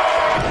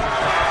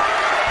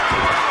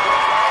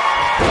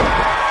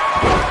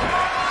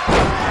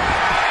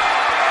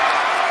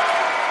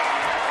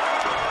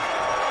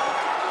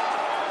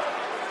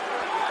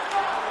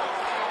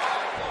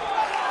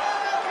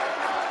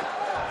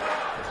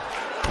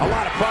 A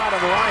lot of pride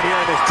on the line here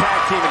in this tag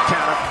team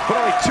encounter, but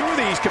only two of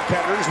these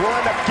competitors will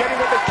end up getting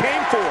what they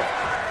came for,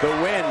 the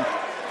win.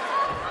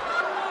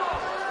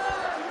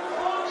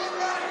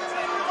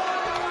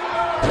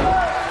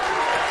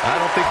 I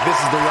don't think this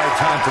is the right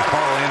time for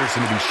Carl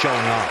Anderson to be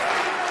showing off.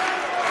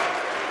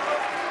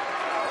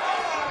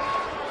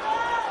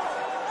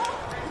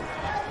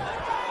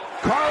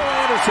 Carl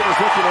Anderson is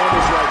looking at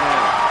this right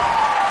now.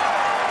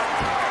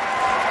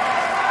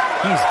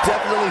 He's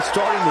definitely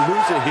starting to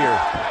lose it here.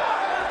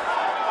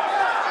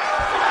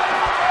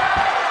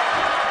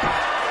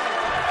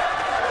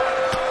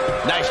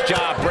 Nice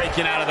job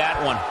breaking out of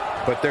that one.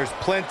 But there's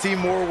plenty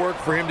more work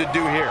for him to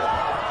do here.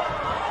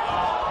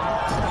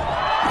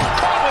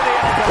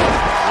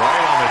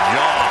 Right on the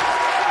jaw.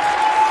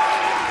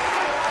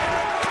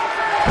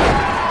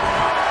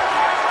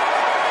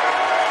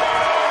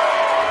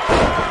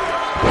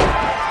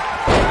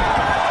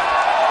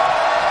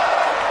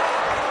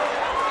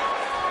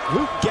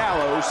 Luke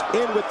Gallows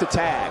in with the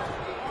tag.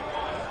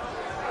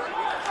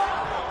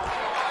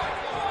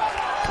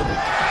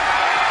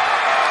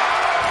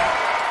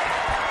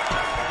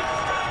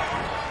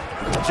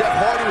 Jeff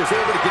Hardy was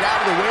able to get out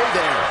of the way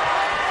there.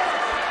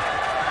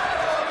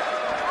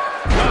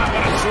 God,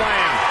 what a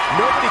slam.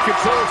 Nobody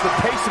controls the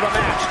pace of a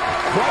match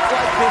quite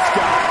like this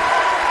guy.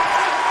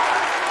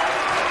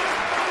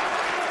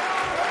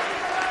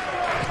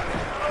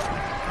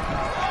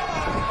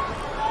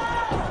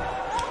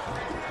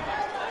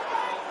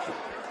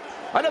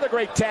 Another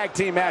great tag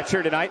team match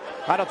here tonight.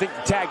 I don't think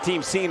the tag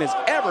team scene has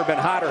ever been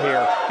hotter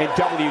here in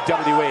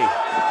WWE.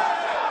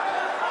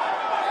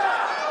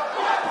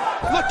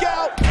 Look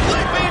out!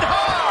 Leaping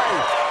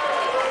high!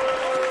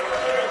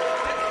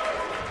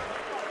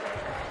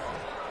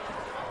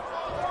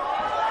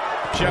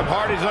 Jeff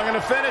Hardy's not going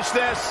to finish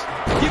this.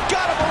 You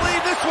gotta believe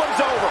this one's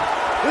over.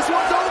 This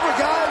one's over,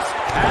 guys.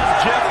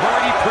 Has Jeff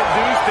Hardy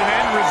produced an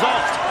end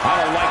result? I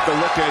don't like the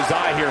look in his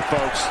eye here,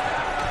 folks.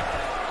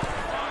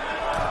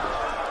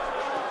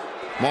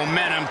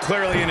 Momentum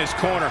clearly in his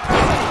corner.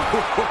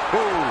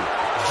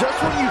 Just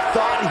when you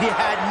thought he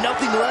had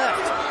nothing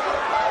left.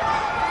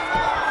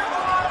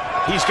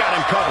 He's got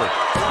him covered.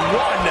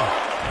 1,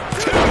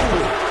 2.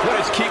 What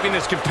is keeping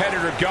this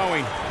competitor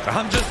going?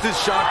 I'm just as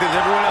shocked as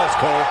everyone else,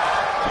 Cole.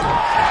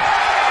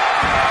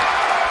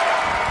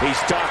 He's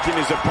stalking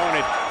his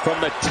opponent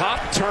from the top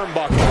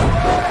turnbuckle.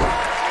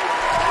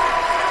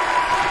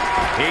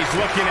 He's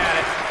looking at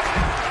it.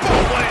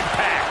 Oh, what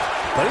impact.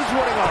 But he's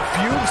running on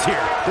fumes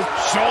here.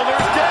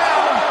 Shoulders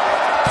down.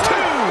 2,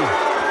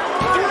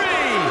 3.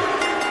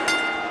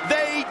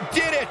 They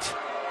did it.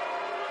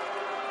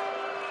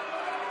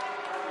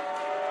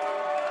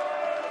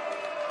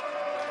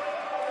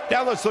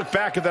 Now let's look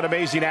back at that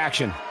amazing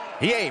action.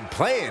 He ain't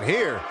playing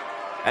here.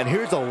 And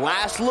here's a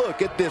last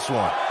look at this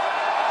one.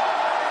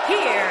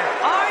 Here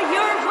are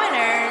your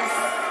winners,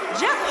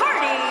 Jeff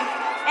Hardy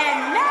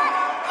and Matt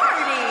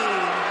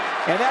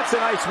Hardy. And that's a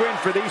nice win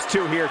for these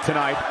two here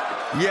tonight.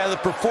 Yeah, the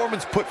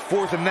performance put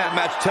forth in that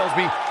match tells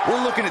me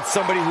we're looking at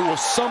somebody who will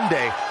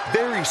someday,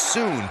 very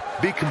soon,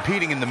 be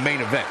competing in the main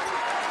event.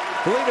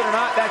 Believe it or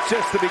not, that's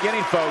just the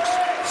beginning, folks.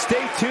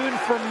 Stay tuned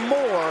for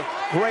more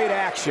great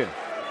action.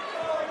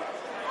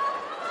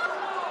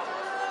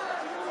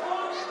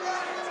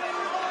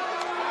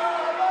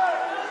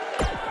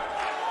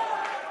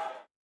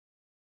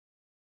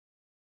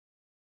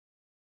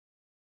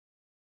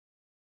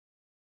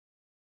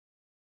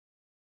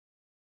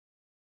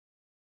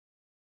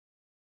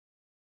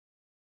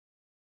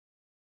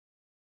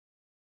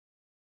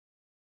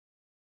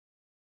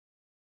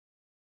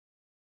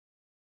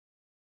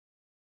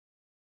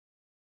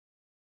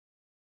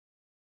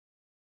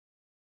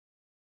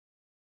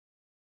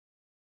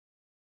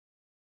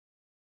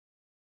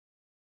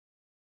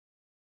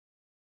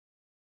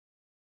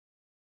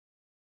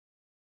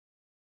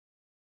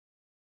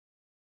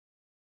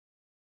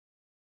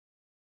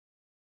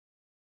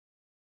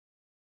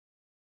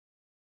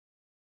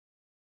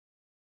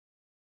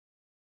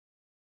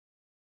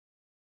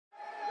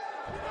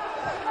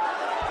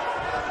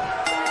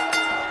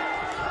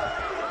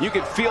 You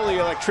can feel the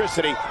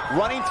electricity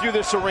running through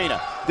this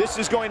arena. This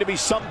is going to be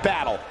some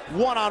battle.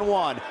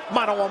 One-on-one,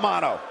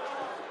 mano-a-mano.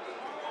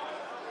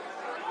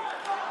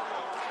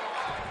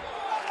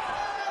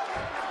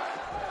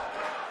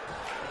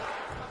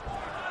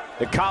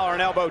 The collar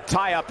and elbow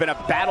tie-up in a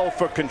battle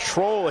for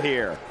control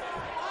here.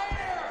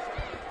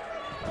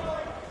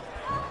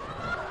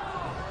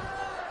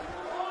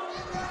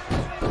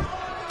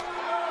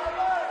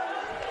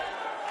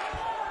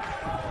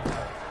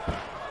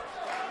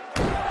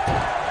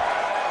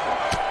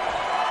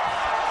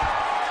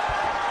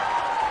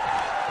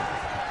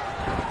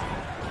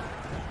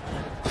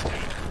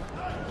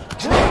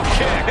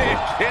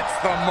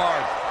 Hits the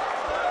mark.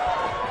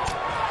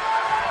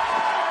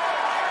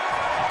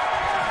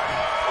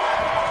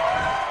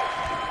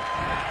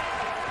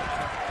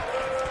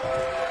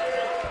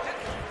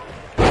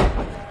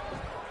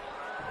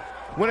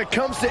 When it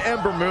comes to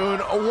Ember Moon,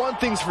 one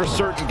thing's for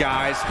certain,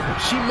 guys.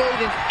 She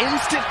made an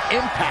instant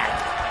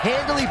impact.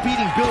 handily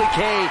beating Billie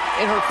Kay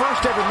in her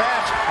first ever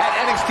match at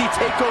NXT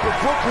TakeOver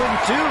Brooklyn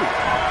 2.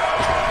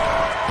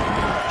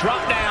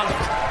 Drop down.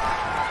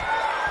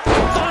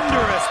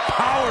 Thunderous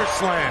power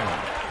slam.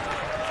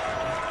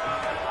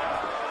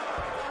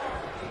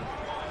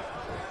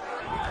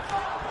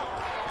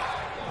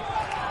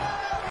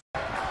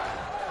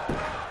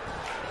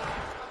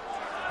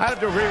 I have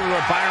to agree with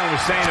what Byron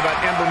was saying about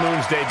Ember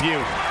Moon's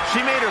debut.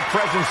 She made her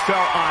presence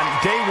felt on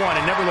day one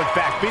and never looked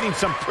back, beating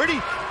some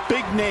pretty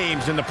big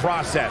names in the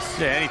process.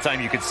 Yeah,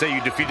 anytime you could say you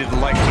defeated the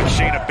likes of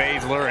Shayna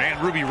Baszler and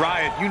Ruby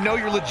Riott, you know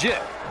you're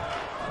legit.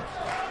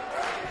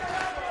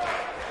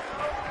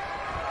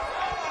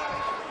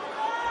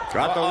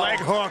 Got the leg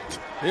hooked.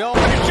 The old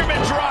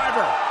Benjamin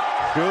driver.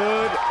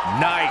 Good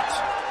night.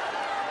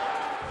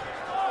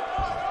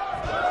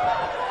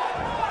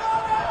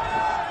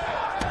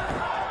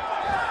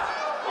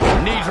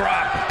 Knee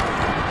drop.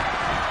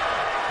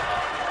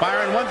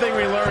 Byron, one thing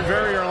we learned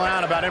very early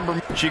on about Ember,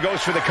 she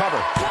goes for the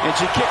cover. And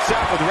she kicks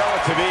out with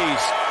relative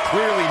ease.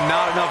 Clearly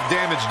not enough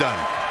damage done.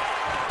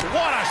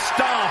 What a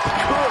stomp.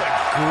 Good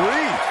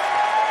grief.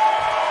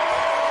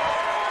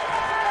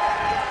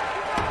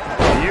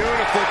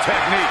 Beautiful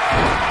technique.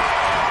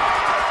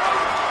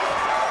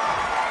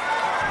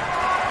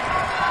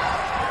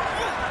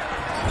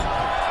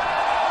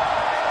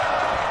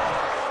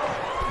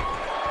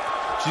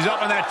 She's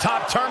up on that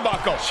top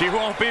turnbuckle. She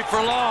won't be for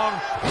long.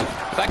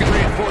 If I can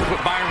reinforce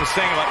what Byron was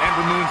saying about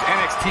Ember Moon's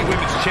NXT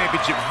Women's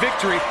Championship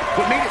victory,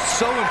 what made it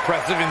so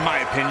impressive, in my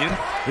opinion,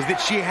 is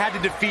that she had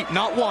to defeat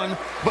not one,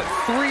 but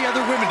 3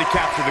 other women to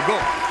capture the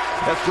gold.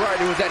 That's right.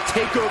 It was at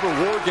TakeOver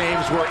War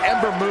Games where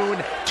Ember Moon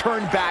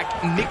turned back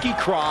Nikki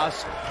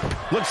Cross.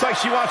 Looks like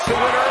she wants to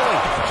win early.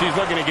 She's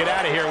looking to get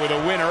out of here with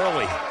a win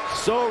early.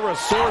 So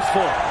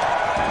resourceful.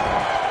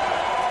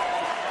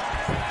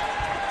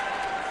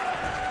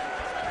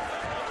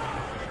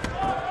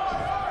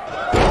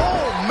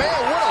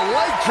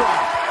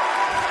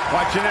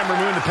 Watching Ember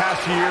Moon the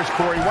past few years,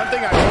 Corey, one thing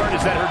I've learned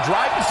is that her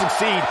drive to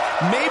succeed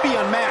may be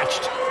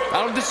unmatched.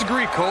 I don't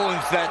disagree, Cole.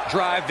 It's that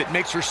drive that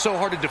makes her so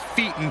hard to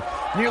defeat and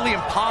nearly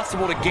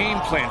impossible to game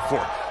plan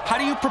for.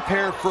 How do you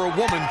prepare for a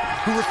woman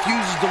who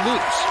refuses to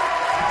lose?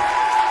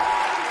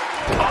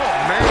 Oh,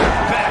 man,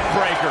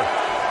 backbreaker.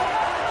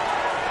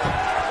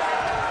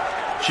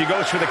 She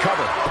goes for the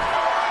cover.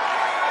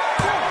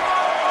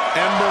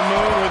 Ember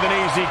Moon with an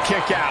easy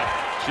kick out.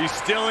 She's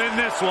still in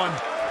this one.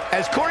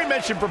 As Corey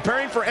mentioned,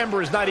 preparing for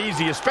Ember is not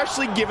easy,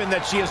 especially given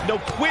that she has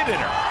no quit in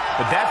her.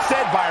 But that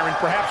said, Byron,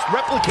 perhaps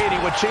replicating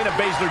what Shayna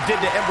Baszler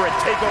did to Ember at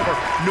TakeOver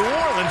New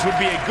Orleans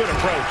would be a good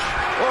approach.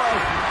 Oh,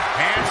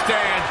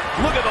 handstand.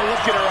 Look at the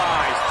look in her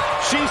eyes.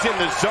 She's in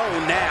the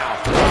zone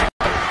now.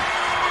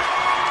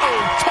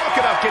 Oh, talk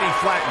about getting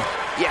flattened.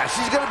 Yeah,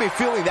 she's going to be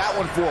feeling that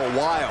one for a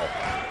while.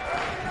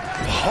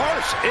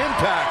 Harsh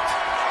impact.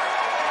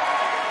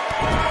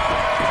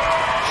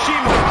 She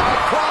moved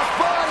a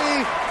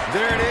crossbody.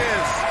 There it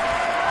is.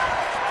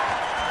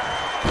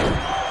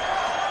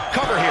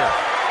 Cover here.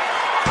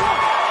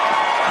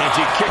 And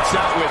she kicks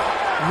out with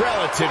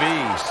relative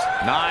ease.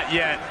 Not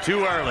yet.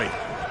 Too early.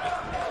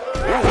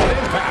 Ooh, what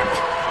impact.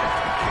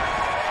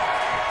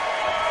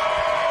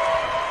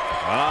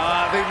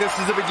 I think this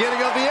is the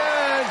beginning of the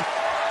end.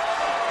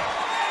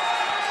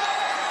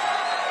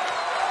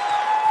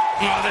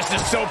 Oh, this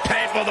is so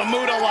painful. The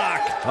Muda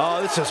lock.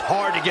 Oh, this is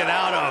hard to get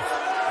out of.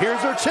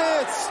 Here's her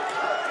chance.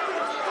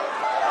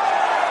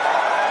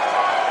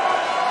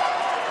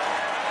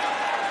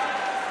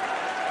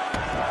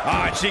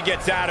 Oh, and she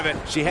gets out of it.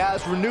 She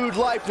has renewed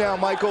life now,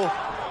 Michael.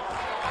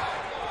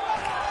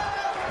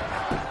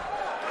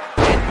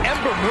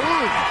 Ember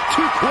Moon,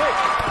 too quick.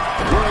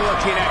 We're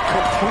looking at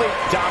complete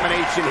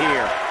domination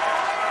here.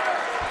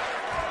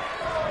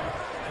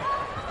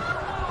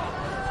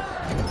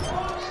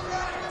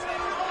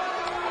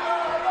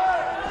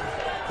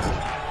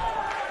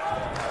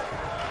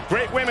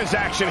 Great women's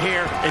action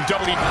here in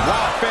WWE.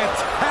 Wow,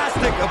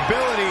 fantastic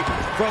ability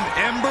from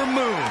Ember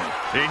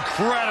Moon.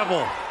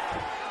 Incredible.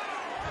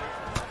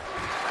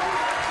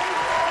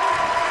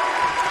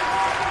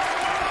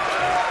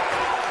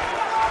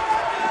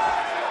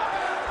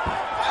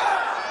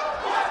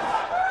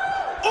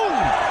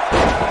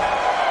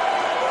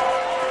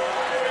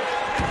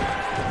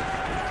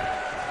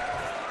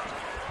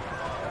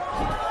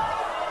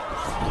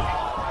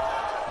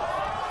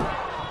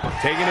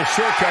 Taking a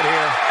shortcut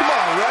here. Come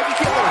on, Ref, you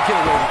can't let her get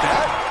away with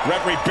that.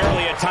 Referee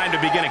barely had time to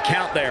begin a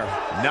count there.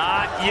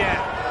 Not yet.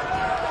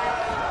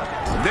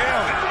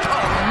 Nailed it.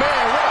 Oh,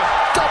 man, what a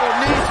double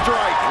knee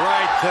strike.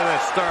 Right to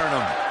the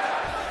sternum.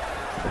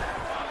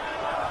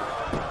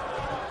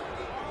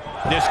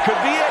 This could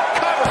be it.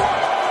 Cover.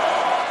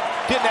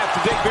 Didn't have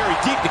to dig very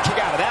deep to kick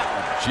out of that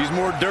one. She's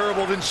more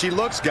durable than she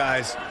looks,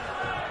 guys.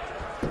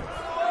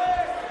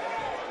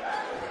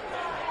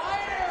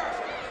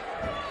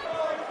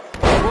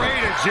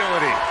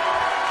 Agility.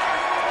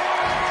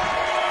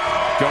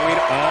 Going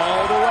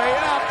all the way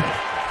up.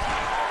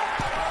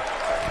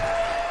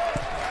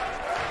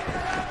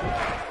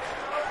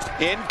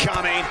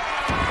 Incoming.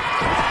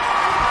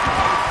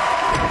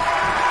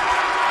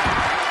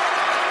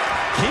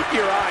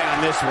 your eye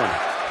on this one.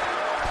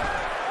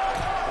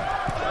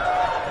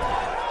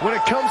 When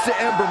it comes to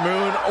Ember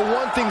Moon,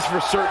 one thing's for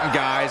certain,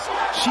 guys.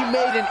 She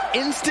made an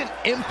instant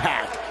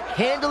impact.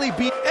 Handily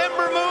beat.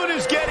 Ember Moon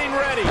is getting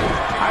ready.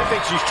 I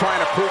think she's trying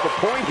to prove a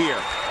point here.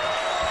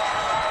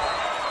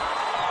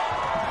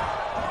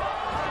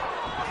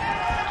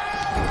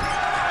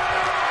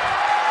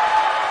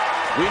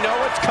 We know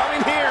what's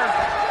coming here.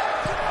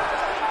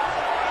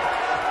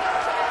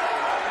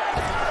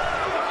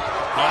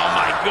 Oh,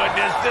 my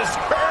goodness, this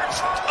hurts.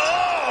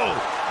 Oh!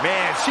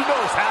 Man, she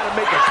knows how to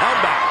make a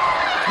comeback.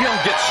 You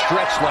don't get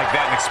stretched like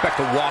that and expect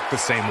to walk the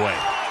same way.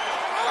 Oh.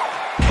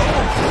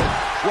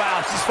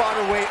 Wow, she's fought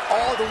her way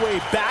all the way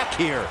back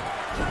here.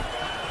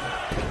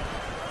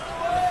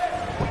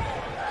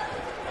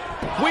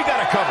 We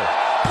got to cover.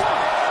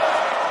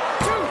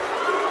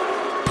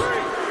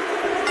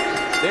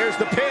 1, 2, 3. There's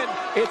the pin.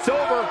 It's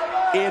over.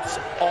 It's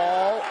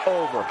all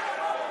over.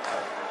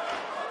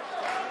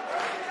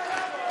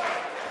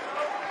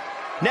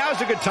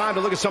 Now's a good time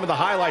to look at some of the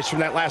highlights from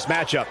that last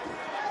matchup.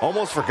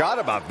 Almost forgot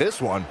about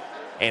this one.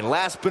 And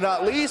last but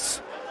not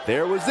least,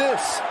 there was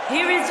this.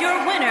 Here is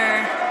your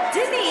winner,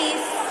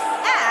 Denise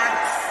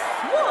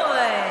Axe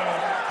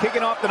Wood.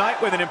 Kicking off the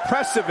night with an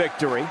impressive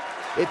victory.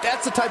 If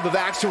that's the type of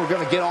action we're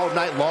going to get all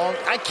night long,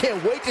 I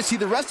can't wait to see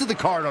the rest of the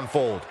card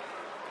unfold.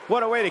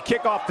 What a way to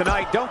kick off the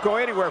night. Don't go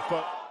anywhere,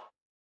 folks.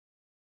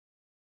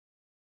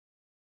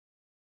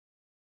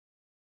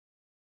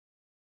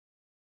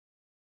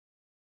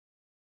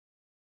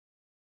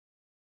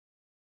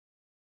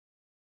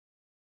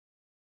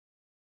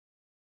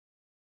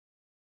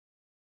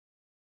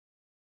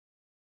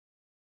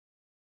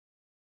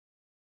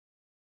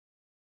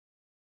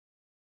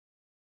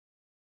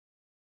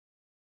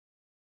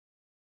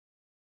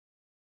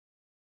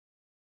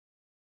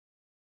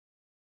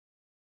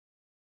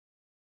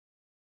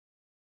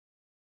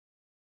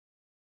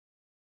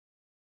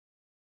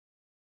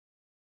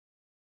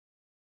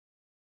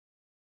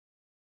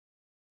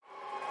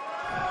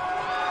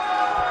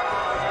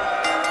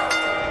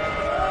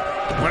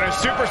 When a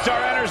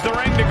superstar enters the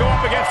ring to go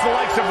up against the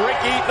likes of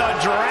Ricky the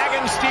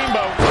Dragon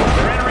Steamboat,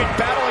 they're entering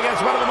battle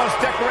against one of the most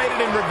decorated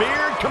and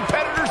revered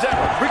competitors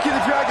ever. Ricky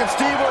the Dragon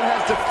Steamboat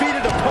has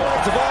defeated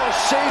opponents of all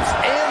shapes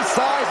and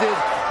sizes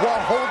while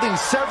holding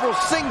several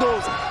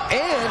singles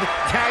and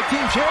tag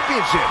team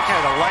championships.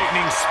 And the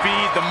lightning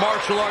speed, the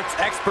martial arts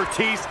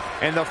expertise,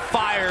 and the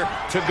fire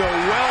to go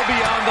well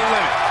beyond the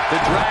limit. The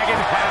Dragon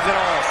has it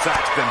all,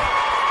 Saxton.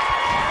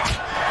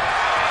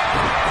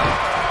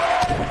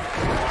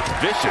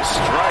 Vicious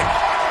strike.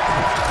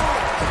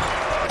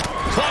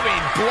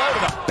 Clubbing blow to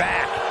the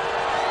back.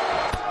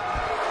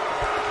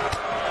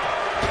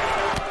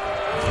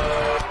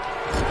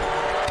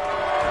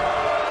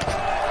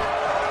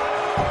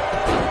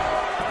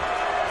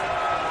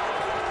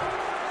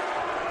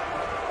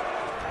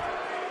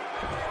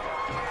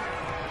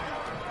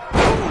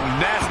 Ooh,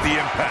 nasty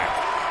impact.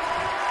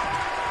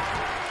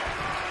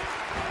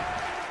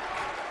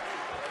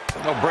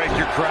 Don't break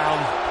your crown.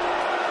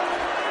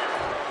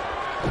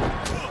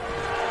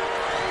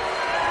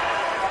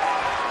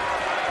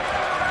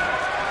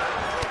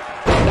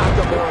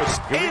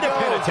 Ain't a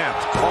pin attempt.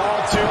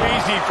 All too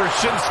easy for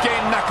Shinsuke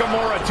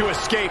Nakamura to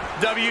escape.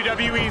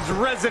 WWE's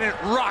resident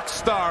rock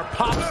star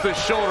pops the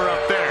shoulder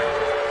up there.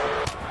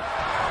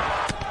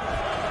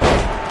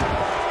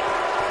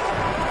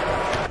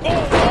 Oh,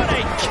 what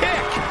a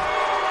kick!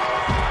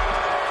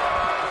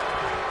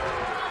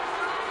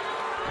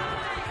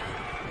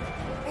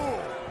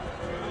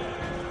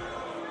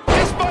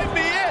 This might be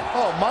it.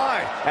 Oh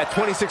my. At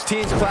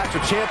 2016's Clash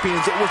of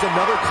Champions, it was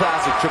another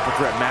classic triple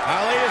threat match.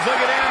 Ali is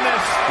looking to end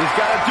this. He's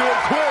got to do it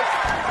quick.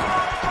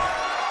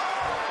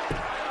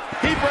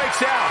 He breaks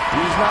out.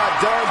 He's not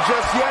done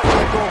just yet,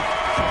 Michael.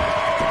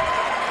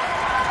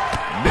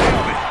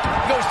 Nailed it.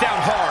 Goes down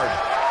hard.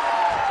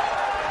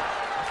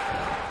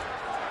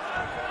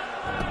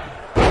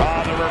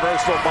 Oh, the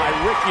reversal by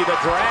Ricky the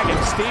Dragon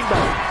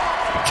Steamboat.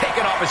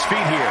 Taking off his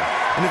feet here.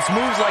 And it's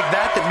moves like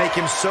that that make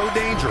him so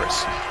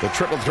dangerous. The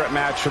triple threat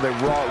match for the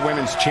Raw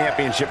Women's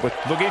Championship with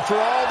Looking for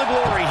all the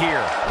glory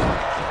here.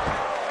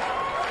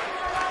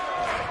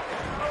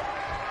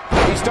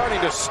 He's starting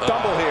to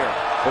stumble here,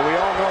 but we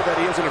all know that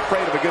he isn't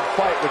afraid of a good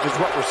fight, which is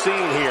what we're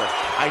seeing here.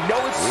 I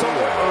know it's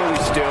somewhat early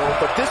still,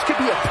 but this could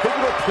be a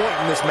pivotal point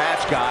in this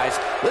match, guys.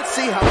 Let's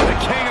see how The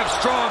King of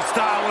Strong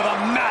Style with a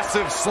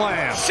massive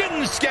slam.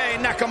 Shinsuke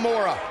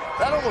Nakamura.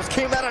 that almost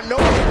came out of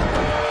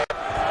nowhere.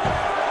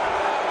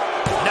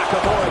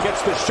 Nakamura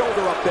gets the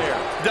shoulder up there.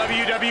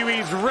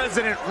 WWE's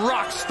resident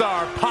rock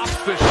star pops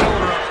the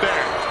shoulder up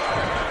there.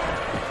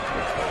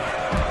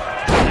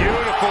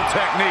 Beautiful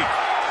technique.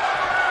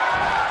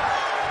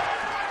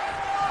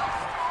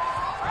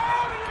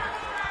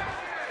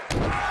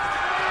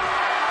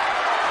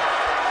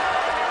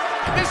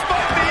 This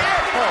might be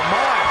it. Oh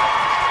my.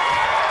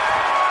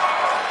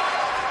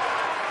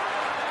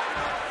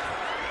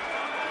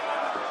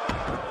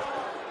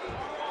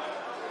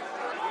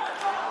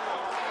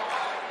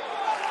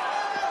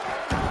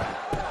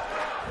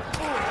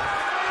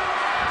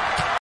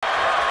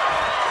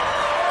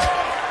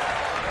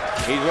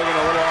 He's looking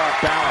a little off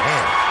balance.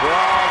 We're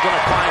all going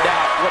to find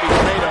out what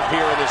he's made of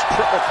here in this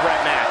triple threat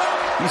match.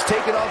 He's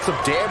taken on some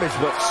damage,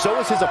 but so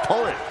is his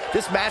opponent.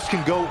 This match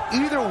can go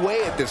either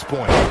way at this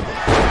point.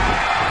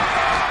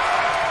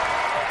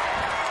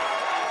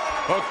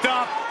 Hooked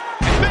up.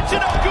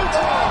 Michinoku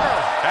driver.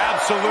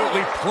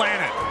 Absolutely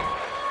planet.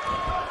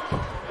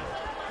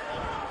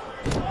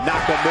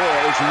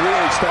 Nakamura is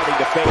really starting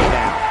to fade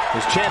now.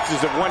 His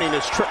chances of winning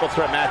this triple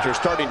threat match are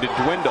starting to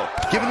dwindle.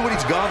 Given what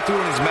he's gone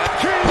through in his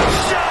match.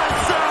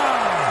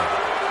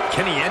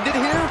 Can he end it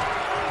here?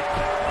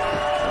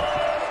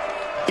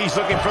 He's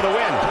looking for the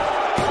win.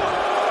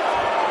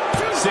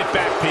 Sit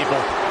back, people.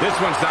 This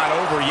one's not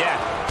over yet.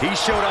 He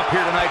showed up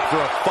here tonight for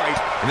a fight,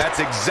 and that's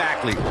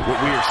exactly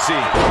what we are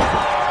seeing.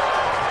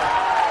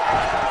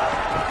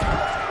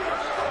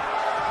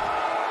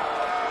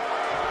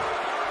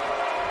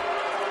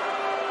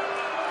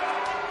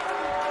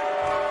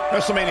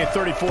 WrestleMania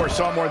 34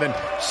 saw more than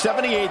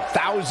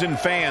 78,000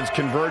 fans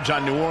converge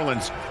on New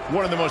Orleans.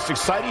 One of the most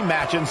exciting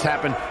matches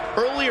happened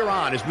earlier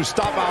on as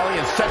Mustafa Ali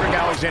and Cedric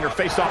Alexander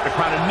faced off to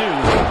crown a new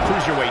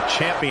Cruiserweight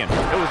champion.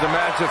 It was a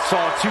match that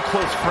saw two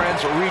close friends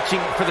reaching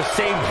for the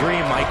same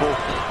dream, Michael.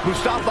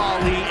 Mustafa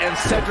Ali and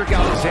Cedric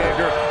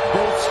Alexander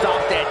both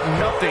stopped at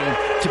nothing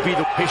to be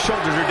the... His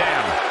shoulders are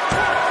down,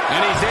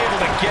 and he's able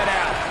to get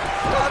out.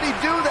 How'd he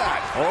do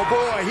that? Oh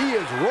boy, he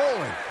is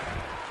rolling.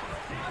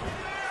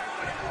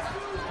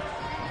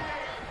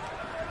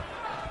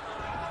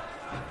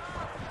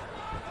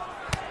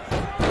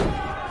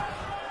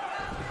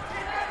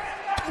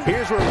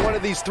 Here's where one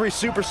of these three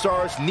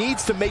superstars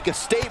needs to make a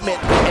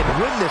statement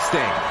and win this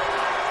thing.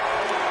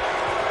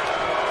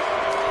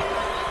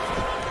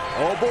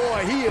 Oh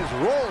boy, he is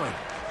rolling.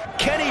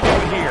 Can he do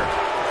it here?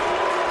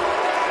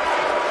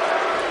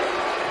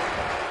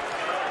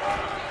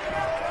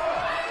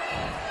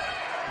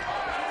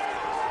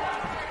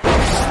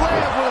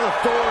 Slam with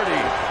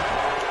authority.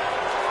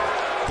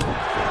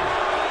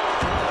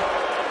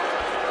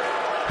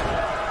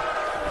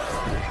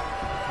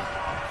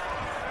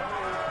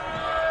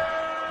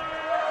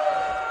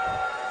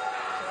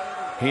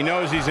 He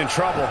knows he's in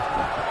trouble.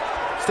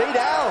 Stay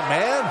down,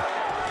 man.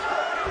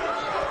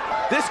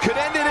 This could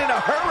end it in a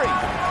hurry.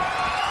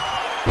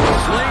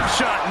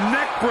 Slingshot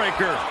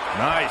neckbreaker.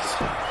 Nice.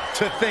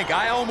 To think,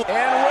 I almost...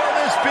 And will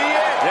this be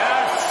it?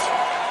 Yes.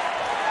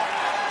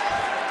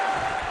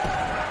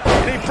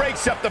 And he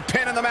breaks up the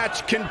pin and the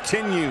match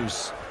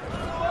continues.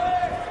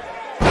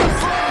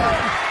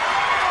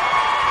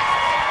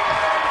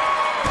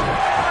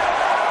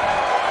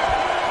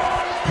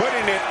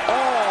 Putting it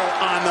all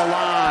on the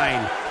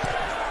line.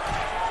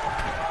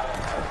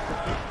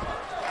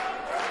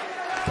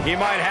 He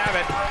might have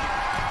it.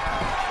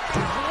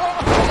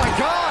 Oh, my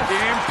God.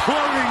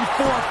 Imploding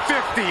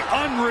 450.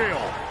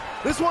 Unreal.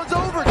 This one's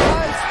over,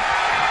 guys.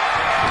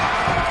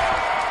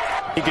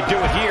 He could do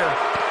it here.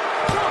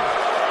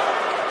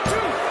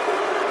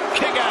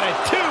 Kick out at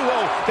 2.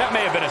 Oh, that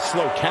may have been a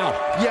slow count.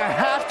 You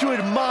have to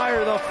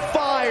admire the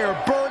fire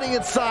burning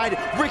inside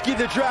Ricky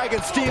the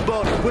Dragon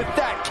Steamboat with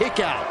that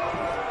kick out.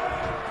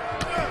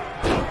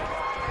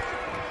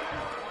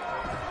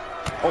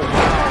 Oh,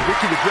 wow.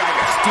 Ricky the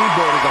Dragon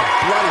Steamboat is a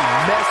bloody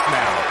mess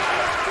now.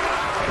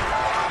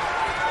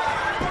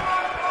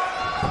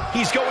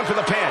 He's going for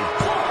the pin.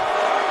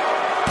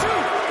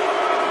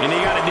 And he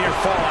got a near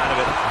fall out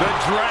of it. The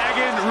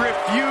Dragon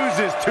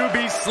refuses to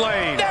be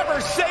slain. Never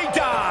say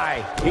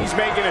die. He's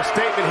making a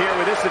statement here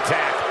with this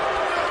attack.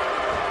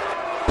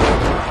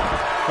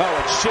 Oh,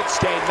 and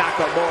shit-stained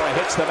Nakamura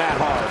hits the mat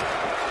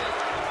hard.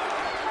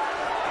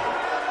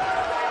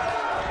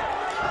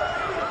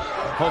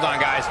 Hold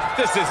on, guys.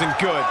 This isn't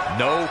good.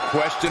 No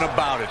question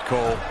about it,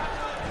 Cole.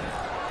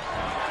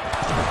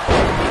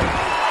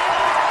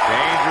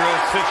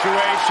 Dangerous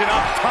situation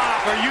up top.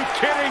 Are you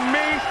kidding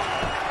me?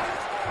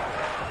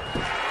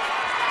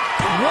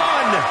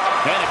 1.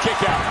 And a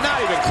kick out. Not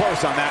even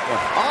close on that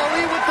one.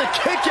 Ali with the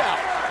kick out.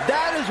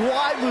 That is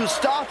why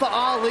Mustafa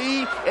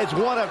Ali is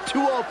one of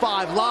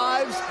 205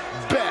 Live's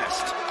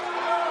best.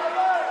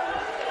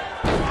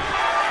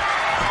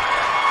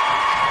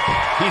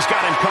 He's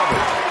got him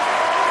covered.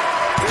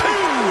 2.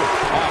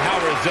 Oh, how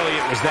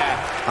resilient was that?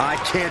 I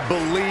can't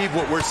believe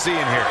what we're seeing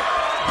here.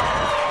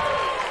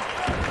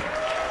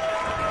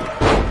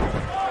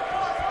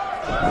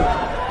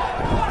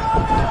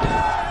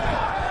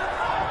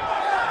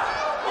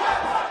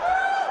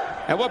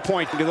 At what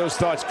point do those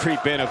thoughts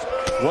creep in of,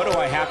 what do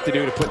I have to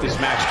do to put this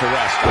match to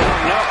rest? I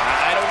don't know.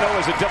 I don't know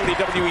as a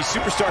WWE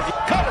superstar.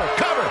 Cover,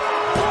 cover.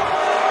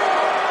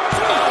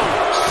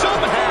 Oh,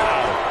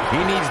 somehow.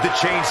 He needs to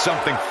change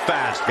something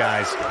fast,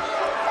 guys.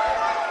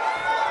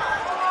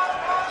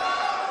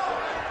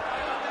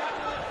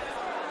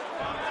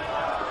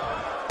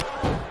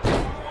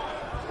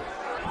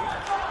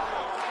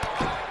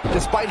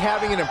 Despite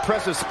having an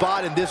impressive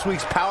spot in this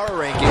week's power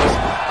rankings,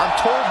 I'm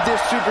told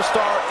this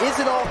superstar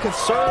isn't all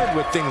concerned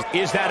with things.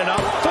 Is that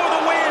enough for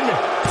the win?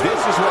 This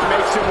is what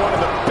makes him one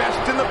of the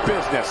best in the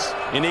business.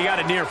 And he got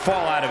a near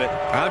fall out of it.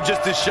 I'm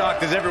just as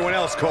shocked as everyone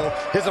else, Cole,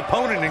 his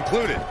opponent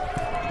included.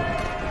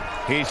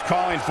 He's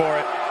calling for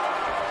it.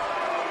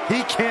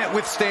 He can't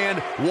withstand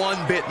one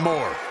bit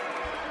more.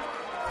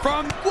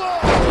 From,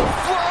 Whoa!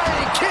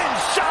 Flying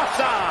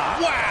Kinshasa!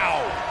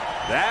 Wow!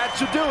 That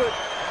should do it.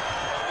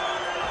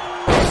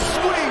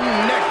 Swing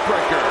neck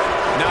breaker.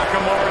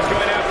 Nakamura's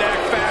going to have to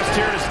act fast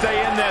here to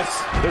stay in this.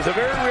 There's a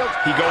very real...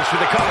 He goes for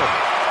the cover.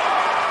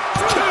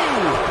 2!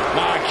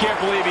 No, I can't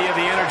believe he had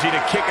the energy to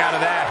kick out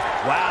of that.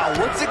 Wow,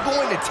 what's it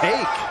going to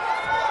take?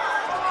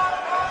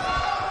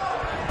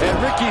 And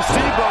Ricky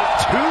Steamboat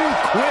too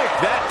quick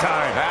that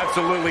time.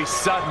 Absolutely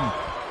sudden.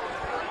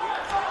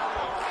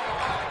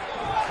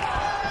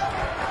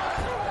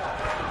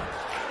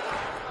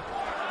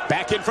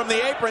 Back in from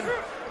the apron.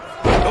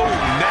 Oh,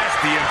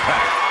 nasty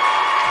impact.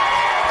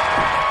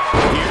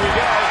 Here we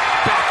go.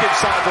 Back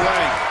inside the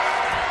ring.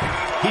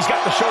 He's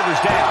got the shoulders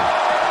down.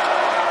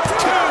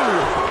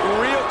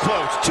 2! Real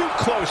close. Too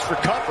close for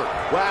comfort.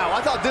 Wow,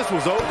 I thought this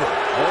was over.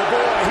 Oh,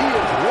 boy, he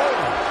is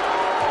rolling.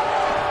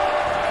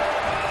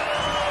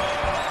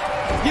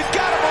 You've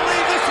got to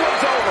believe this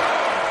one's over.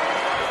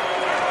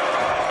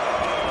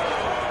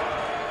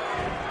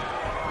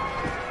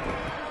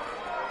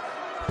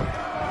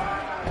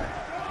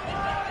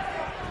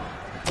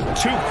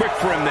 Too quick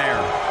for him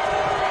there.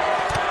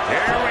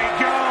 There we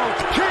go.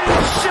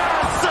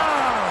 Kinshasa!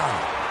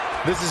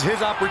 This is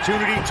his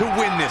opportunity to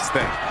win this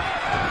thing.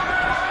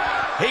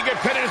 He could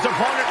pin his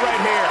opponent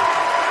right here.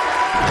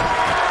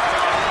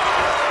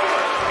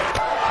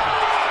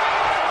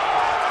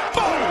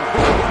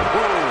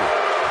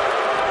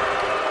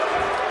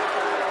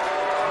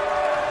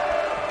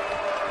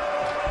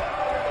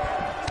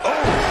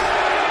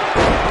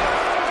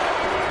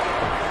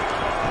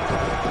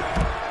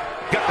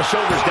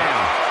 Shoulders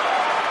down.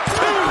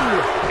 2!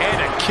 And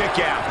a kick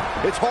out.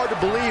 It's hard to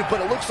believe,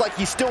 but it looks like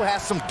he still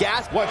has some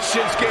gas. What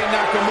Shinsuke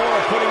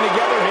Nakamura putting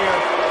together here.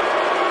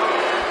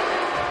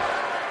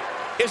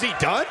 Is he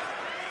done?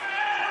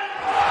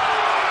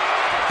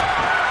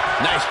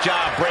 Nice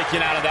job breaking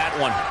out of that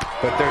one.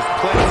 But there's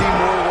plenty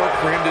more work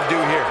for him to do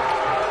here.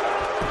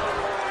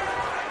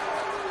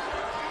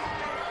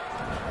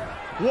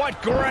 What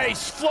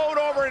grace. Float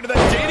over into the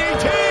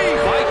DDT.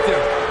 Liked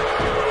him.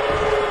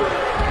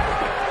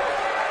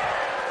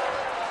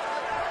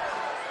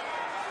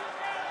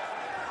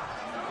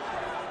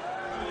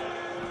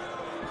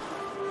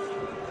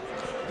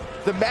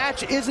 The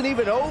match isn't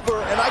even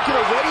over, and I can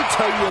already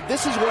tell you that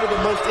this is one of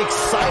the most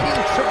exciting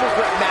triple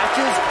threat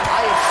matches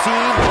I have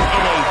seen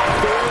in a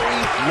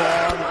very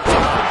long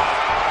time.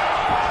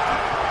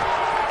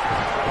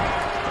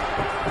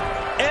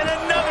 And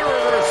another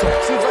reversal.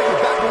 Seems like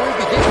we're back where we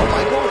began,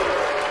 Michael.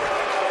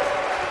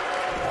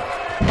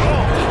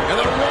 Oh, and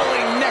the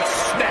rolling neck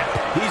snap.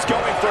 He's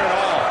going for it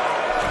all.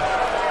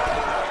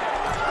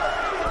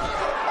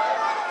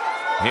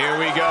 Here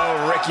we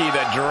go. Ricky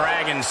the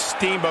Dragon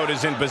Steamboat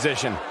is in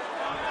position.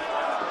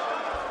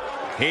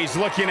 He's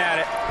looking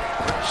at it.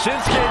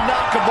 Shinsuke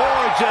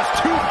Nakamura just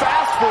too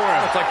fast for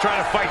him. It's like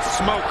trying to fight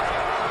smoke.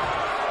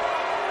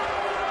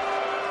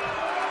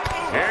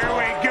 Here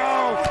we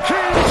go.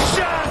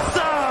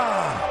 Kinshasa!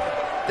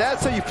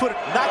 That's how you put it.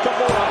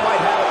 Nakamura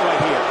might have it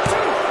right here.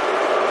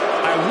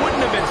 I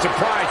wouldn't have been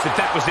surprised if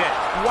that was it.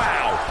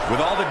 Wow. With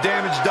all the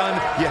damage done,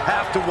 you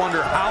have to wonder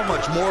how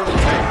much more it'll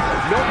take.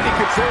 Nobody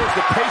controls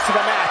the pace of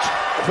a match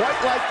quite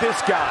like this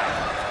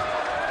guy.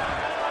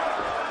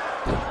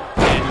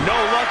 No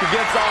luck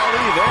against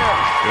Ali there.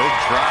 Good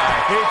try.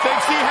 He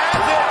thinks he has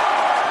it.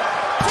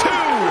 2.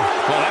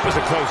 Well, that was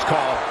a close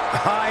call.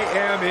 I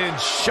am in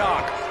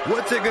shock.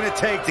 What's it going to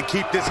take to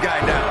keep this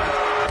guy down?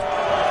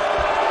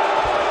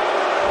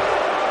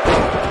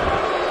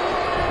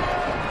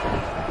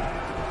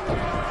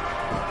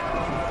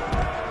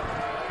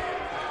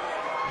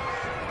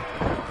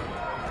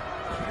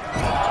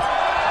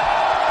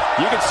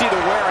 You can see the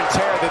wear and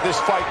tear that this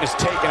fight has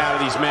taken out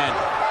of these men.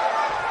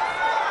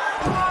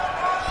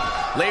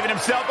 Leaving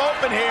himself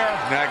open here.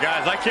 Now,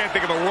 guys, I can't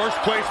think of a worse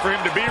place for him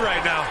to be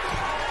right now.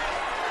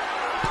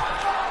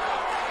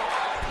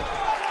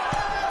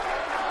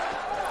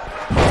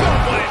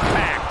 What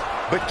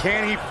impact. But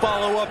can he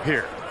follow up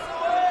here?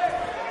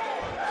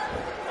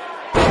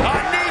 A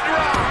knee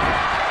drop.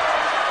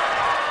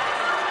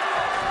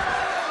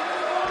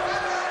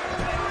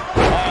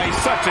 Oh, he's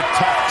such a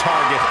tough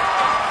target.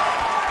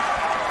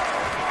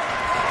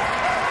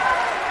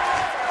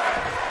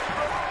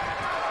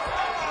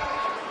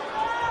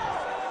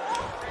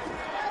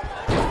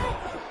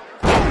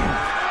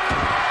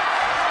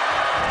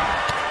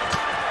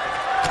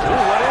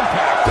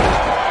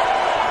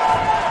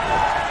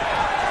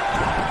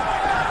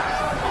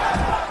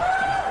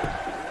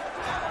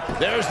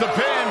 There's the pin.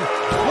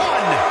 1,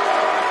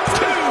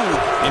 2.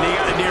 And he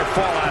got a near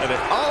fall out of it.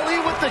 Ali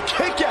with the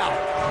kick out.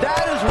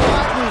 That is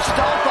why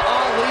Mustafa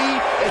Ali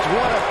is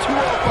one of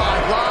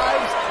 205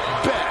 Live's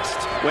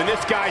best. When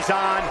this guy's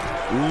on,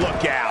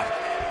 look out.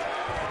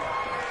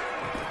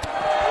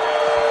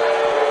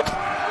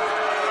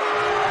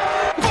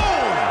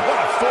 Boom!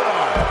 What a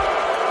forearm.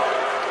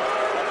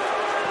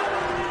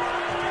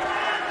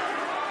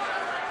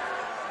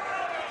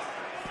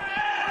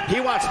 He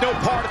wants no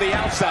part of the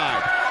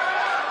outside.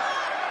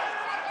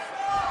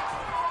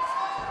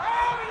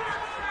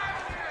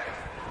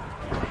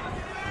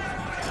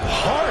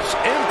 Harsh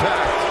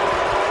impact.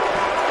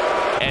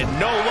 And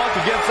no luck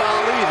against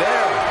Ali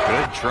there.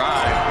 Good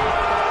try.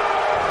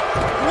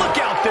 Look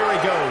out, there he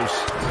goes.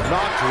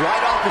 Knocked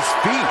right off his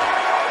feet.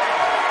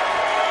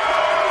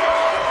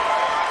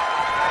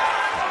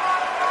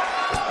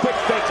 Quick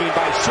thinking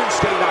by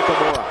Shinsuke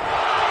Nakamura.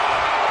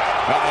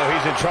 Uh-oh,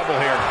 he's in trouble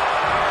here.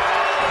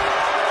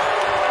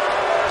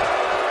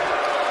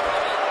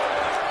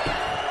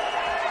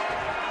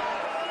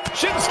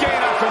 Shinsuke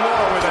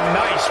Nakamura with a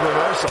nice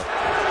reversal.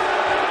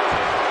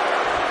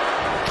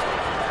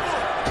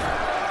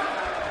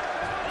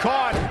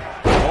 Caught.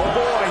 Oh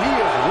boy, he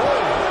is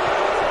rolling.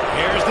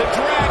 Here's the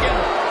Dragon.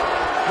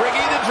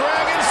 Ricky the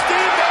Dragon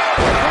Steamboat.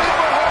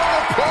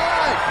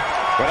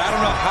 But I don't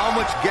know how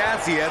much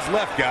gas he has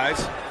left, guys.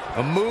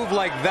 A move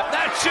like that.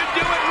 That should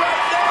do it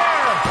right there.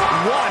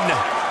 1,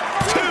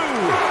 2,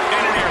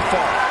 and an air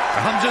fall.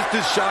 I'm just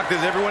as shocked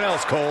as everyone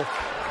else, Cole.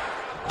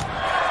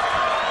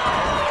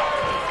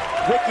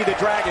 Ricky the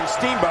Dragon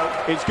Steamboat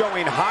is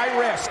going high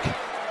risk.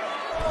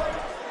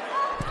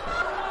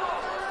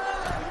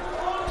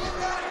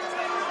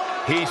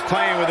 He's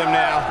playing with him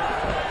now.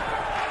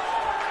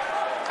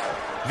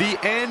 The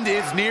end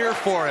is near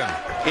for him.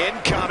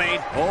 Incoming.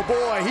 Oh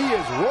boy, he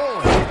is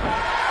rolling.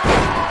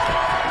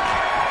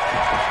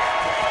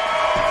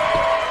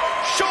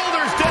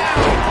 Shoulders down.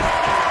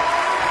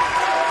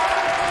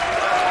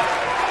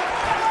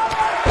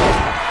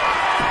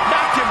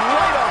 Knocked him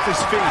right off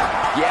his feet.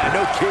 Yeah,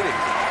 no kidding.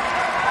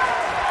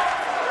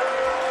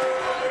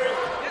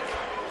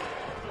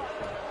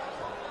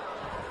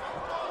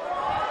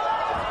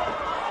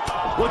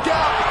 Look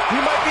out! He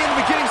might be in the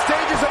beginning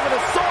stages of an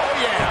assault.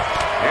 Oh, yeah.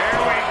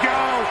 Here we go.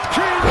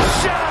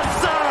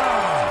 Kinshasa!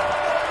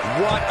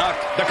 What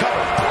the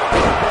cover.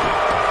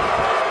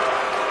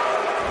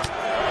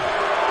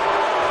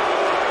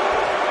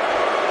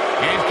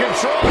 In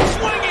control.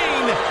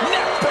 Swinging.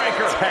 Neck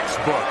breaker.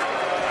 Textbook.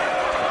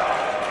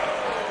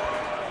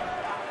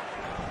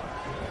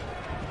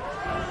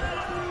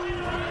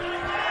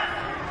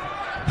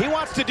 He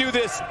wants to do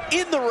this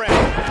in the ring.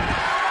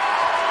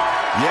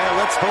 Yeah,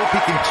 let's hope he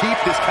can keep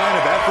this kind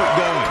of effort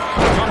going.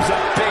 Comes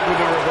up big with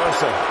a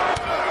reversal.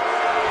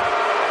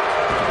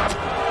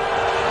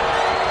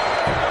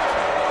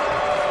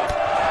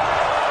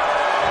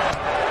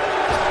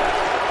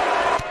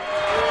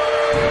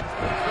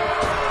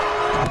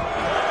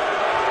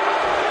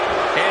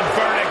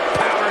 Inverted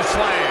power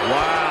slam.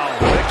 Wow,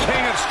 the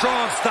king of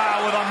strong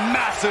style with a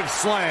massive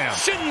slam.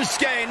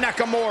 Shinsuke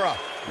Nakamura.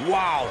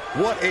 Wow,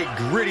 what a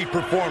gritty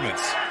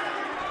performance.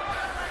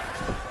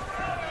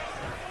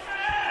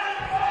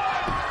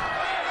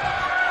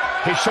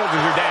 His shoulders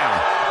are down.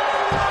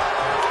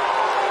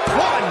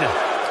 1,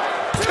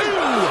 2,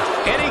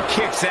 and he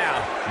kicks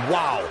out.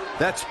 Wow,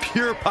 that's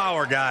pure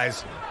power,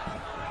 guys.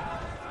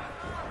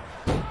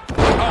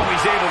 Oh,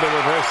 he's able to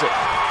reverse it.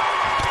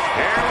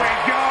 Here we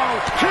go.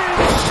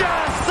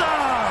 Kinshasa!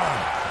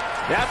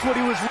 That's what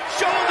he was.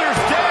 Shoulders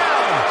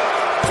down.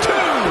 2.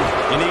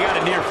 And he got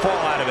a near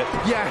fall out of it.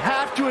 You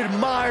have to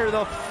admire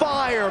the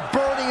fire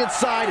burning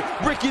inside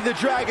Ricky the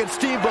Dragon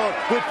Steamboat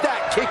with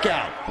that kick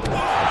out.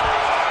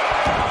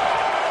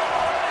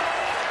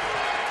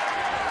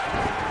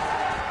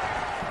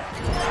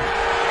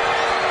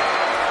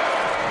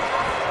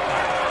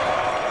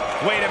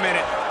 Wait a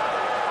minute.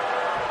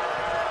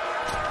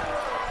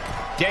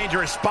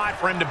 Dangerous spot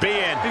for him to be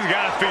in. He's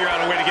got to figure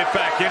out a way to get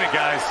back in it,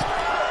 guys.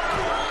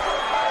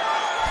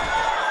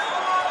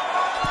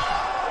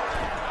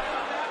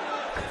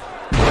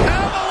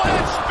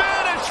 Avalanche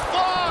Spanish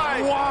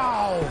fly.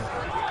 Wow.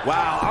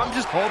 Wow, I'm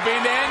just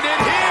hoping to end it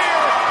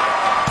here.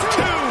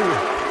 2,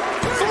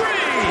 3.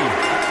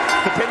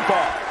 The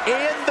pinfall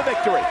and the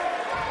victory.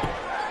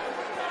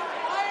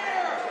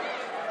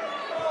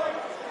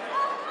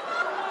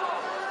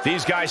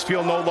 These guys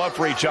feel no love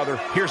for each other.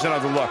 Here's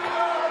another look.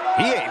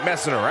 He ain't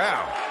messing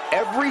around.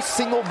 Every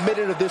single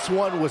minute of this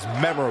one was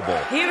memorable.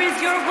 Here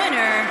is your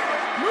winner,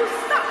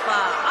 Mustafa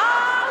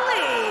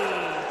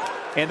Ali.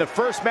 And the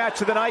first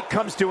match of the night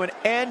comes to an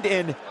end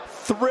in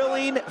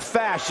thrilling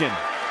fashion.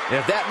 And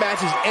if that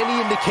match is any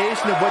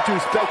indication of what to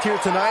expect here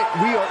tonight,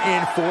 we are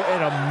in for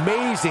an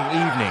amazing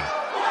evening.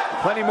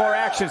 Plenty more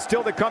action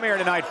still to come here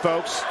tonight,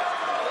 folks.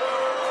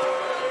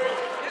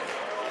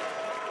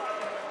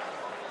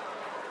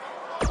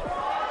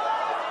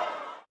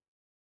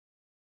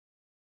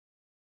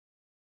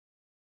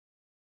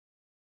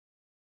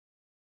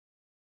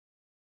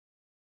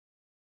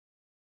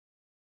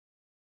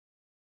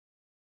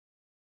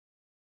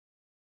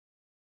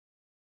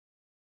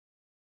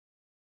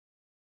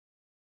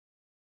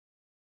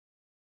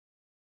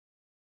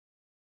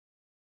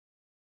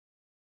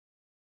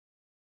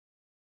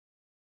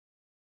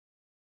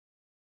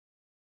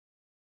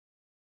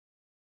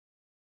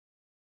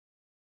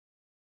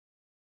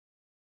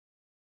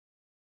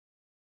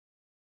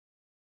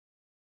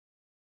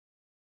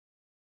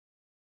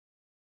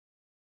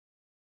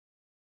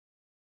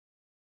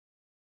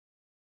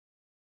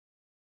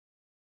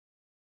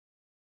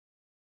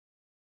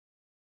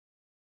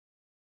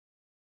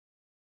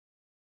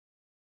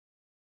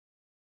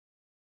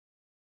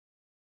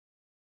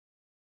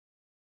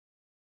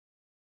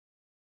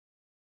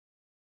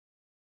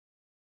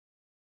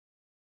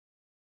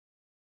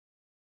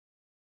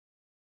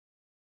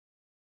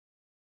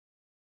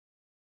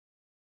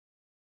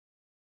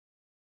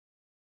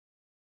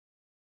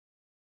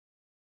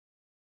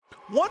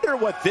 Wonder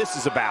what this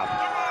is about.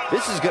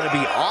 This is going to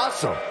be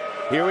awesome.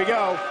 Here we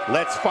go.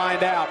 Let's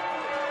find out.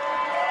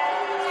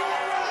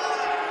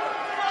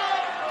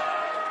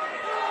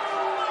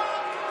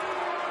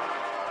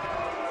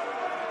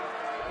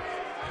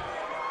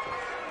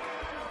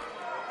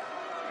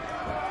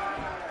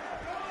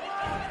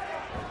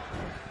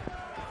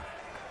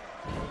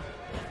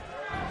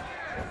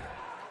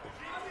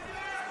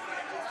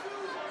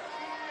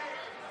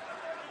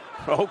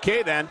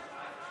 Okay, then.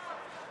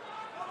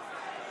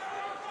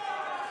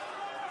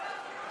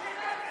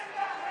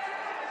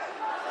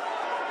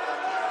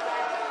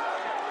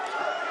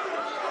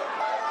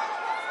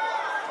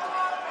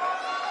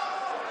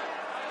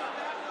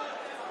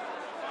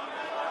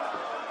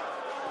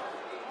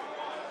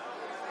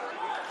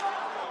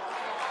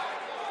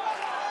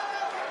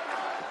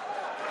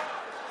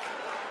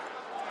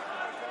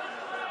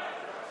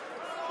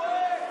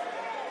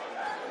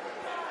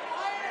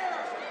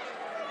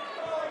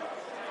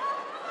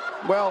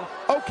 Well,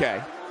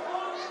 okay.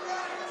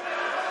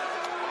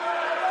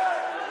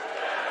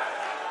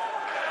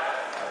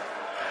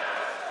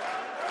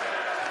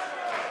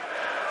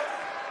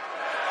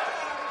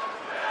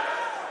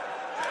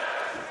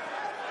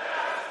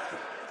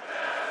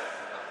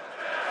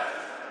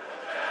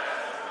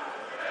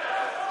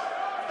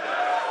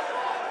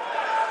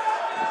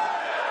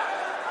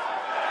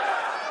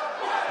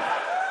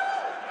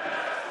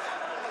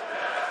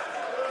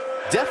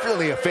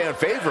 Definitely a fan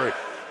favorite.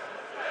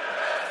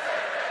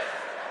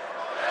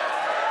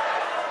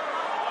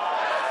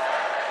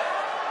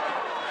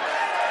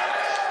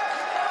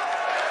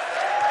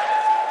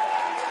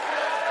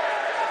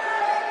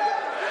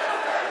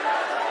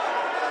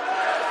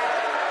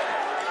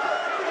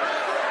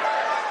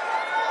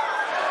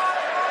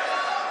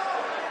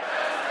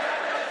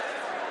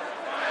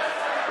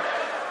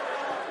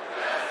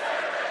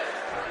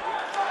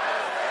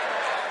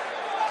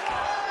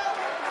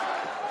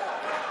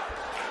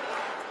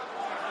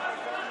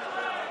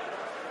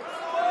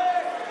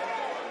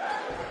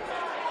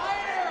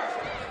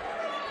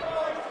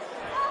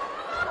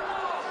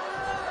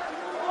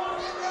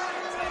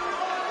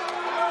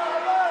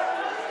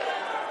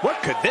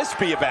 What could this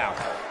be about?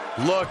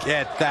 Look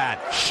at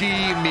that. She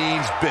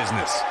means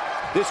business.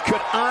 This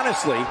could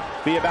honestly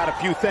be about a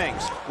few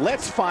things.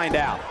 Let's find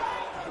out.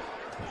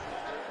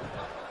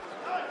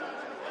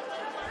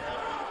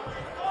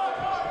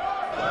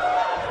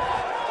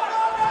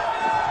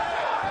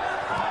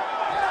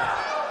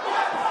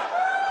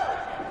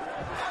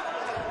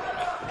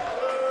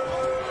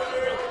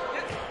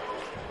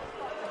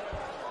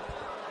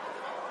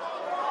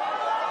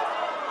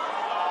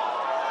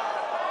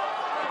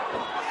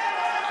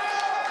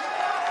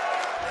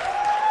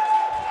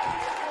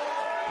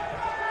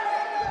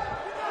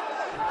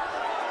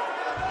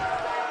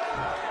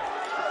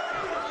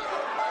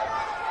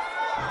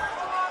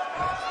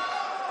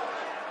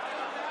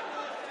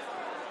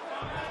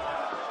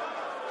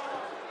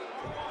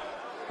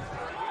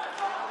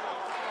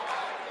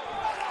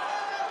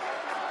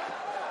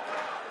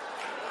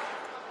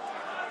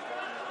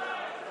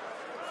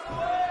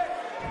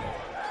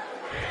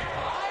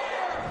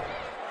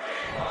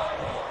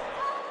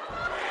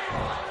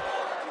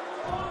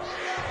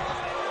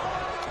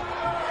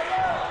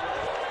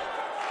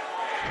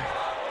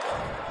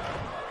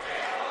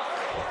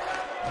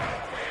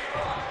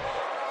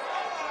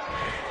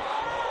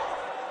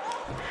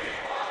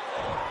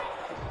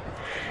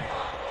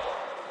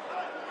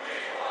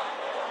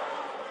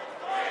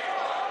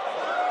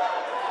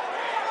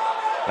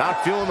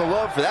 Not feeling the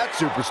love for that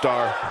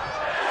superstar.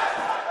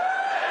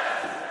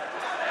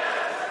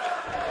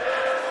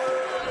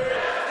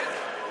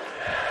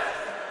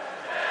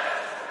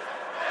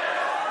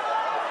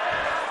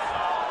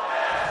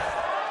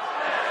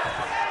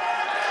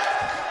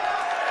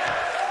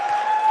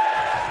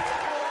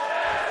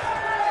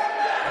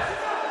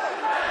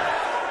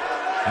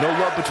 No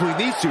love between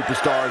these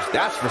superstars,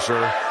 that's for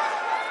sure.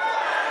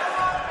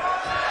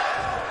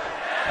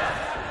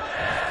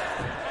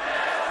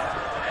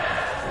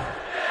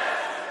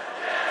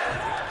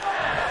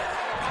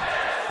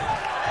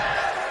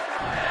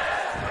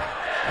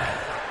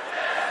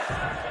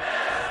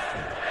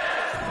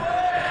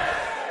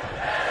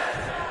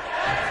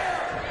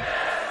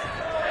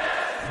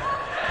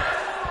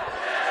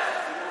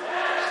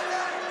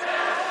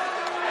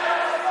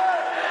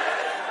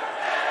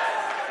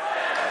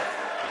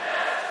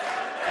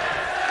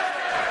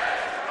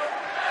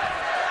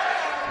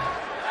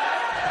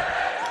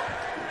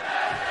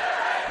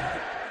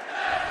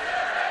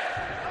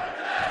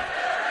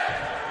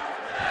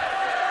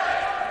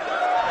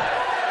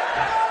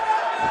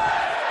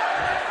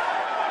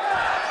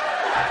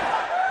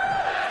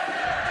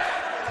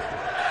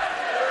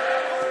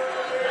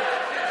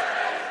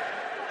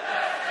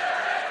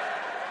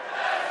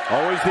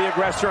 Always the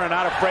aggressor and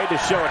not afraid to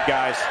show it,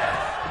 guys.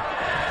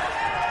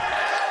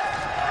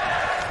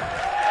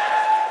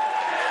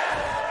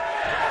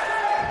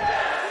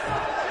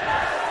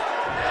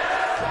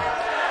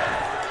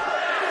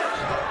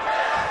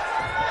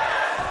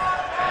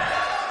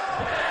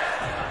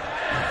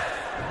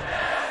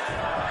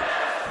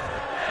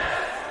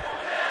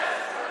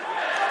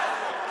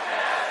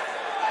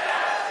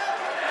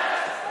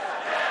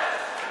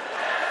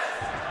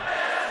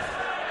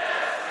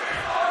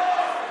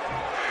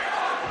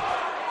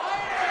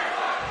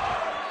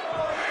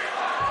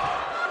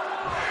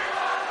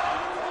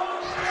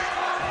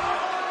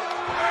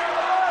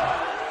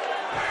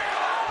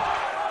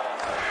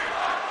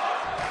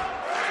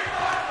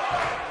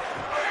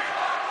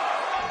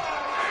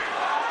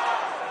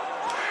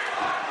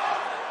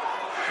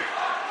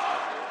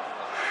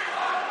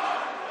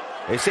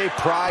 They say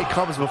pride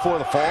comes before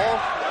the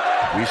fall.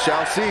 We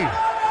shall see.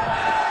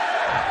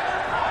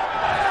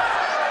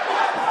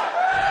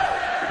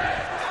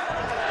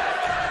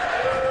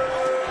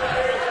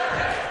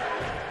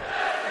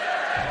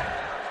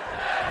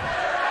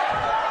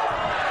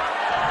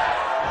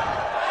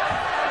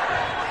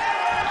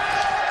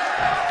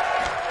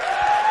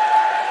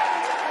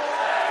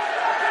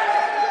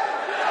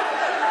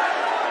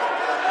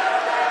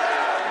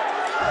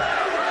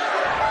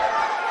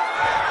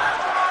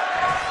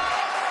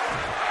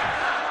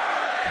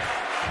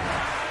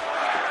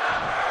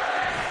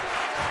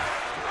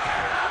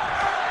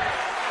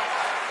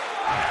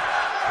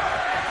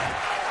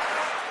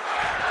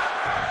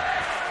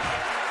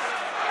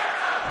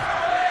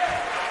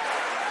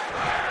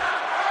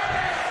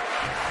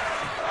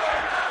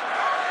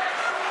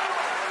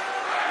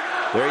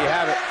 There you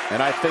have it,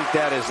 and I think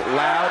that is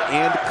loud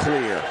and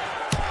clear.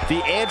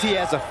 The ante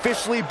has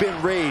officially been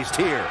raised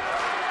here.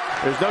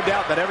 There's no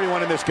doubt that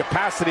everyone in this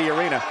capacity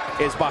arena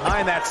is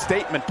behind that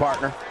statement,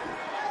 partner.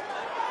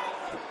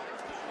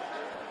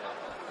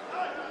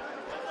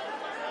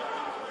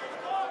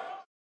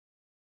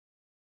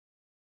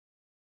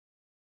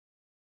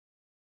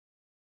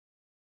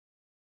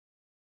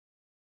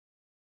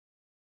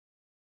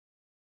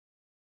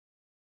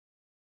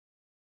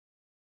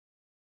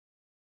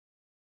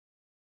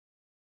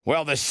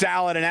 Well, the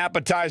salad and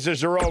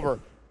appetizers are over.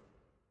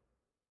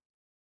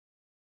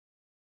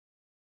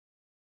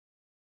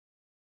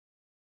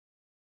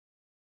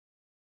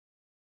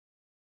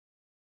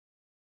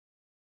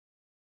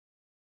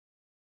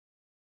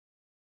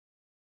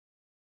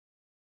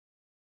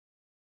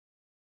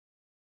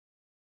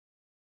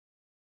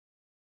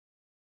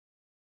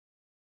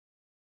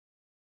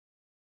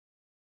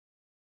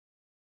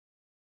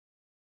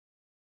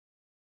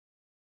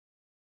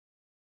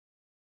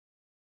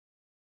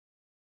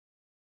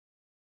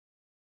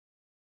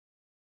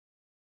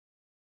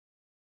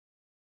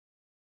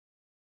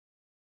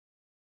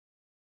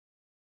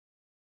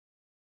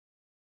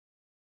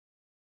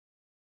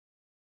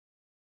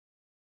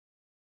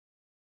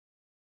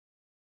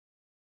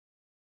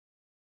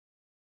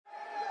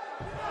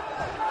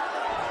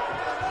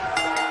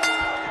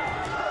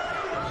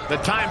 The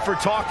time for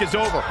talk is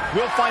over.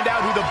 We'll find out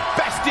who the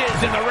best is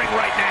in the ring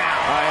right now.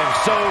 I am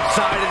so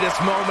excited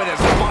this moment is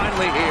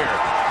finally here.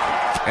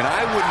 And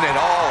I wouldn't at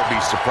all be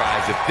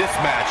surprised if this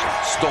match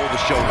stole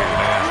the show here,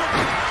 man.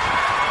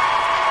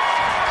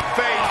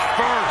 Face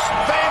first,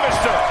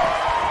 Famouser.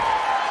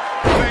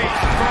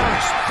 Face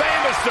first,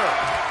 Famouser.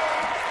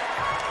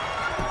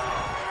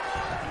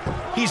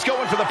 He's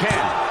going for the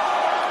pin.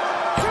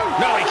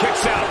 No, he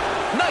kicks out.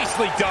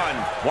 Nicely done.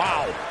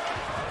 Wow.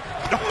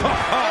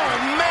 Oh,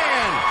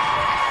 man.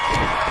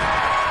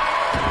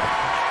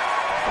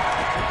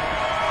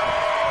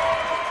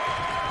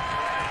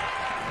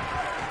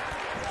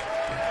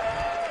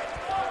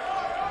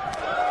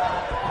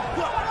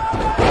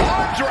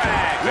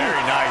 Drag.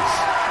 Very nice.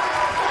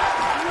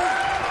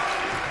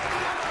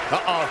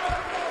 Uh-oh.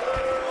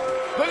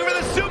 Looking for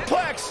the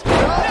suplex.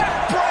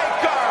 Neck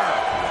breaker.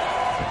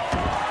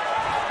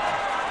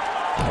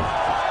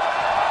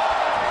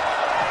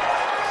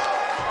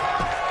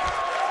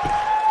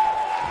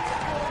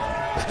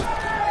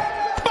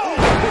 Boom.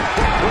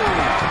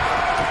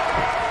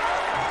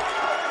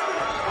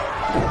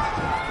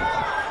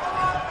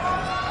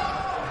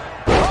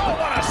 Oh,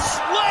 what a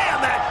slam.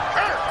 That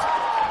hurt.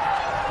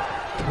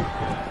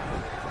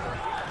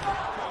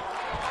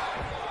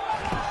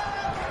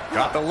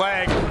 Got the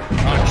leg.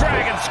 A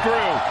dragon screw.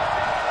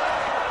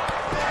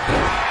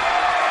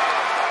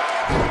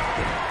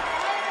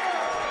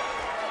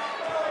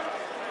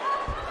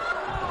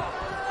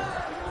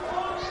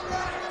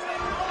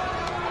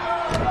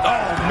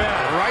 Oh,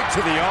 man, right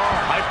to the arm.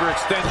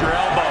 Hyperextend your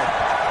elbow.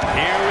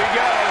 Here we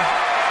go.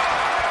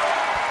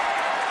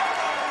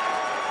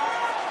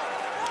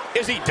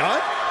 Is he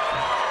done?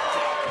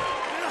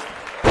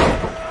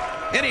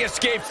 And he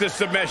escapes the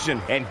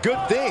submission. And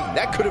good thing,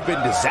 that could have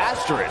been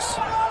disastrous.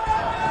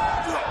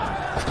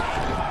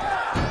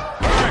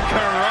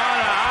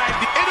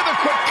 Into the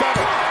quick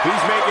cover.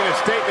 He's making a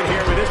statement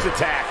here with this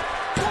attack.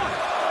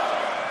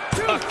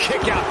 A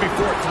kick out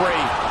before 3.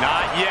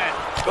 Not yet.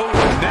 Oh,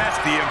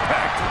 nasty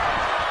impact.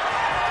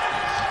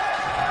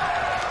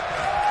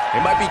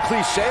 It might be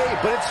cliche,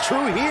 but it's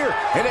true here.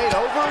 It ain't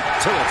over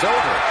till it's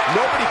over.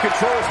 Nobody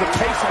controls the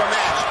pace of a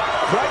match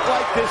quite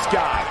like this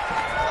guy.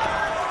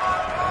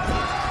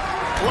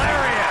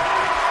 Lariat.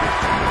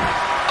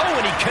 Oh,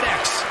 and he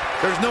connects.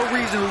 There's no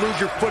reason to lose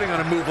your footing on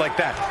a move like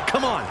that.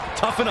 Come on,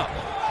 toughen up.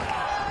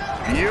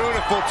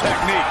 Beautiful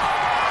technique.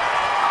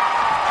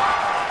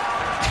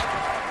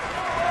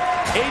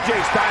 AJ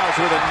Styles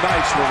with a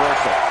nice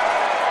reversal.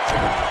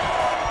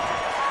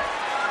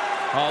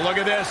 Oh, look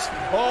at this.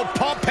 Oh,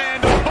 pump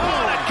handle.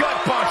 Oh, a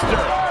gut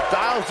buster.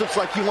 Styles looks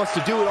like he wants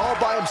to do it all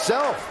by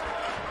himself.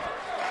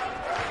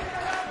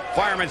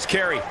 Fireman's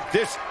carry.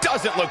 This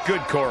doesn't look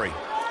good, Corey.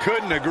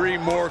 Couldn't agree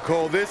more,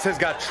 Cole. This has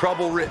got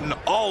trouble written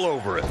all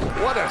over it.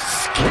 What a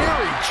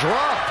scary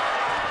drop.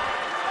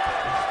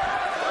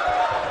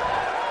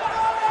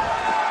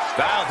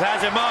 Styles has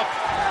him up.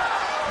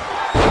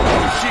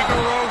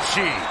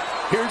 Ushigoroshi.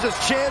 Here's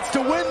his chance to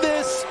win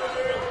this.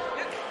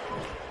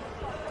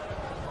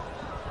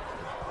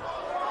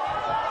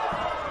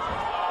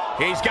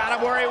 He's got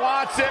him where he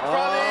wants it from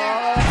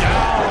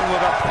Down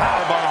with a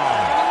powerbomb.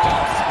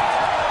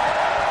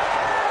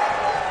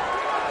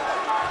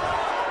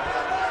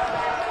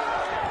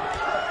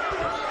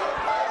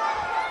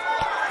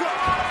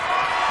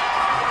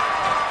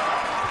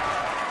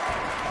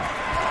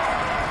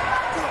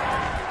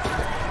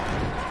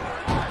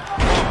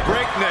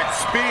 Breakneck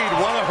speed,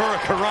 what a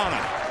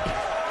hurricanrana.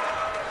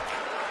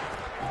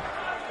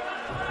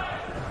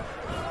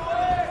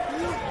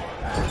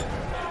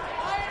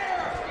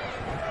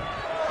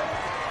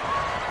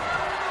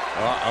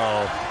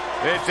 Uh-oh.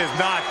 This is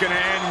not going to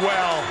end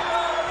well.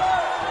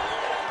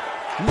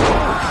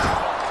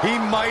 He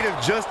might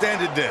have just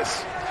ended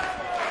this.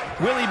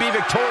 Will he be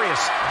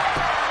victorious?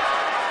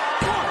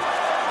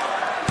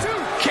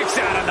 Kicks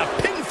out on the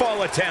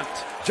pinfall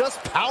attempt.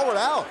 Just powered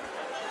out.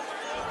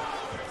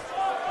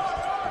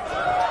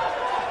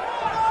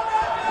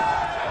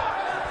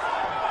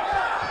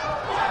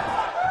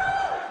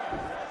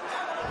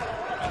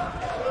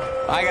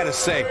 I gotta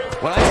say,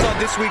 when I saw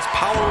this week's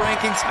power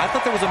rankings, I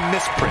thought there was a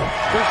misprint.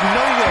 There's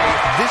no way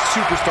this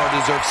superstar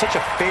deserves such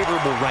a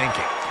favorable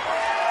ranking.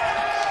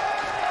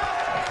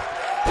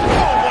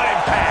 Oh, what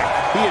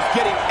impact! He is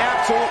getting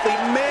absolutely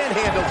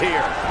manhandled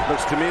here.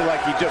 Looks to me like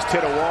he just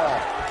hit a wall.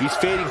 He's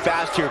fading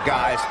fast here,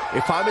 guys.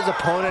 If I'm his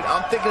opponent,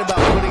 I'm thinking about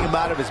putting him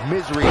out of his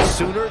misery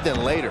sooner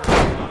than later.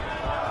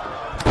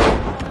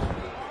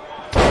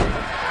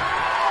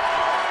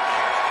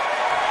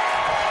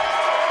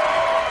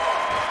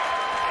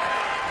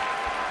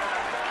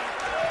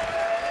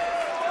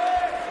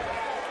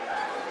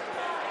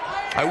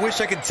 I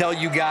wish I could tell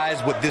you guys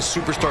what this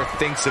superstar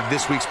thinks of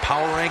this week's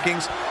power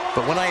rankings,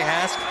 but when I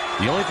asked,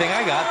 the only thing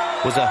I got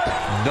was a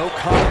no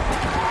comment.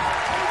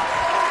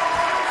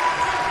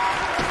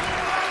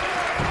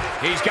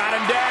 He's got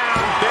him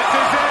down. This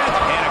is it.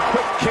 And a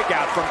quick kick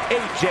out from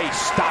AJ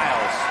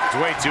Styles.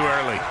 It's way too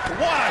early.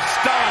 What a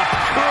stomp.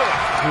 Good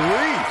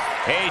grief.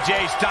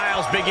 AJ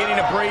Styles beginning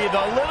to breathe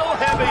a little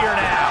heavier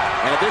now.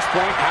 And at this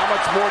point, how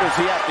much more does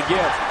he have to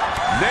give?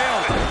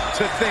 Nailed it.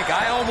 To think,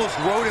 I almost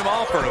wrote him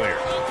off earlier.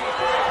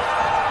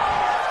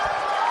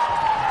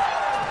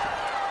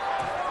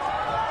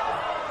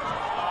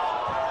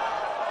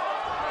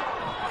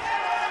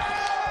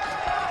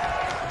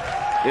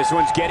 This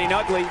one's getting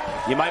ugly.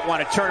 You might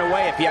want to turn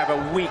away if you have a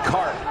weak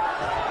heart.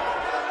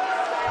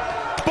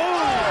 Boom!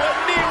 A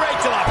knee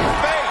right to the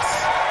face.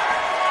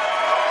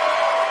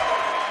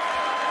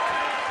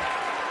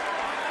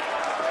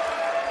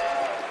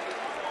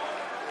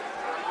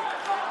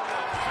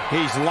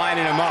 He's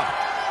lining him up.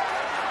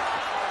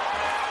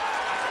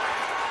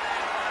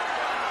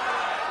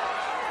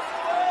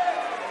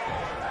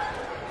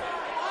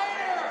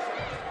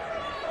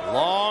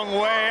 Long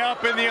way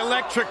up in the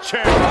electric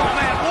chair. Oh,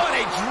 man, what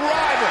a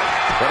driver.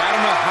 But I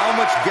don't know how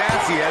much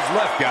gas he has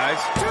left, guys.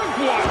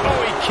 What?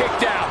 Oh, he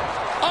kicked out.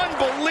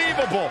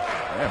 Unbelievable.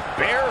 Yeah,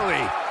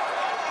 barely.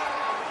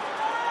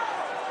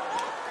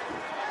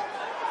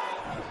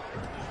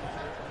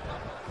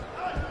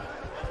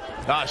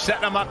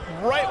 Setting him up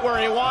right where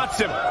he wants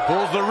him.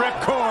 Pulls the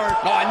ripcord.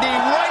 Oh, a knee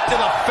right to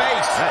the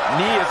face. That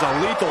knee is a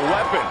lethal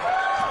weapon.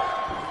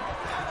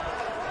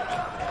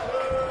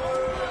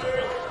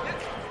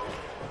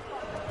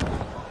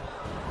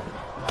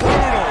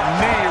 Brutal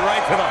knee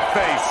right to the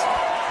face.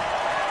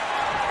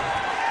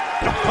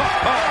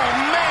 Oh,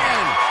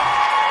 man.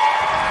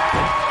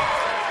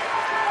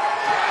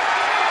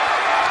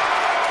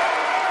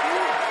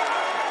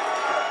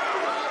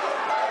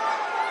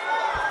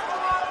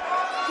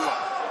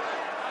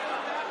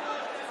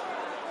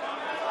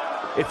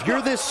 If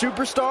you're this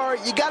superstar,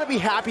 you got to be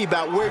happy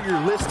about where you're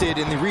listed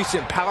in the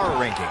recent power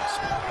rankings.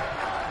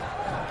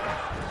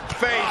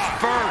 Face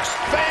first.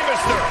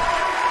 Famouser.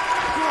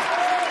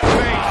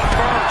 Face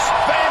first.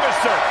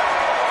 Famouser.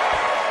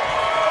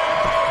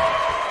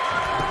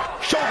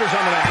 Shoulders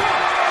on the mat.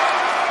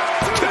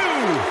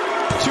 Two.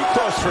 Too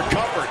close for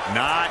comfort.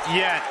 Not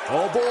yet.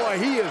 Oh, boy,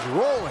 he is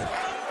rolling.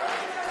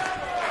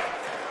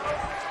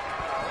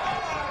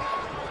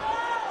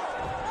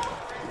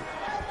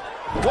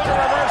 What a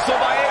reversal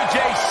by AJ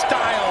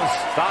Styles.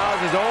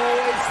 Styles is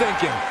always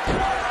thinking.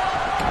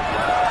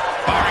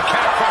 Byron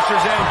Cat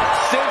crushers in.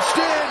 Cinched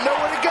in,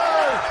 nowhere to go.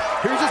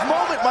 Here's his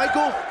moment,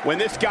 Michael. When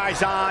this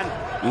guy's on,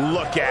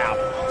 look out.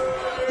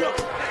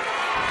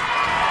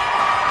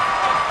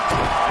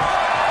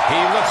 He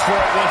looks for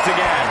it once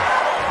again.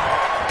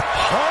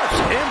 Harsh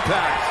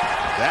impact.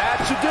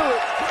 That should do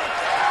it.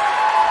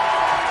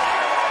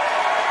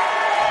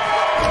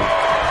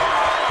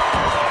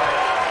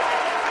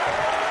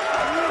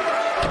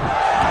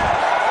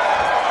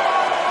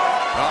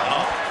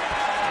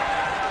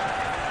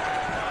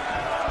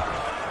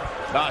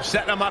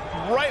 Setting him up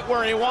right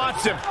where he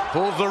wants him.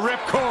 Pulls the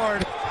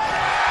ripcord.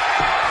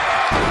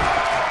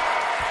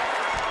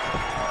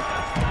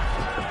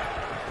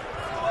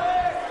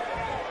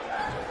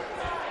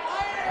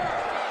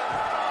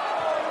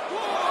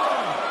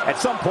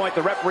 some point,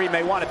 the referee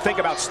may want to think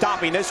about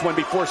stopping this one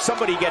before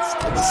somebody gets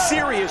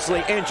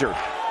seriously injured.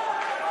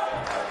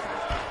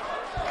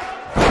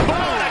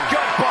 What a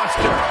gut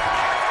buster.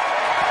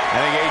 I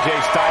think AJ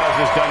Styles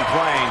is done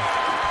playing.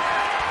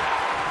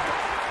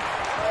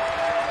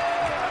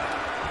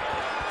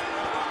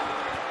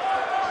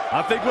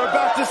 I think we're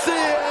about to see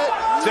it.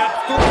 Set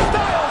through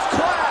Styles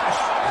clash.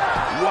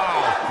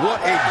 Wow,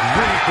 what a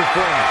gritty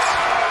performance.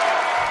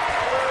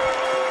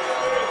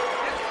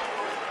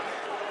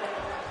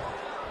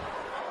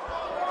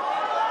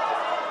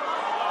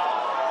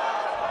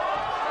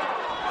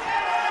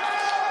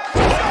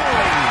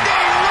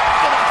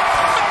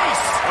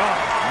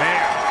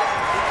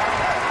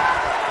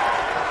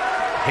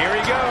 Here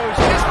he goes.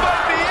 This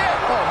might be it.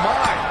 Oh,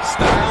 my.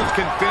 Styles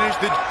can finish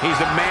the... He's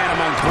a man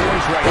among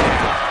boys right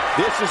now.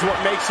 This is what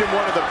makes him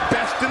one of the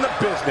best in the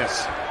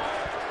business.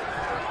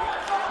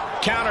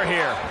 Counter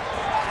here.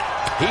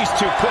 He's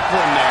too quick for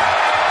him there.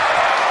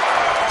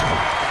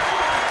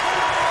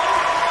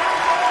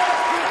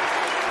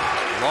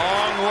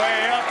 Long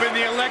way up in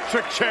the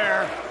electric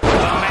chair.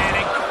 Oh, man,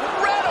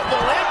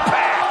 incredible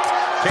impact.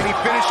 Can he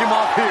finish him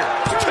off here?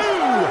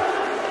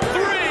 2,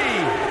 3.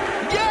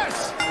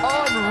 Yes.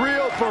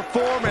 Unreal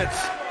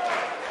performance.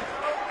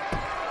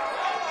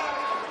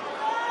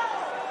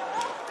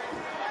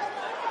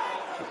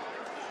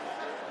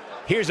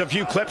 Here's a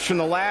few clips from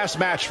the last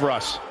match for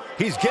us.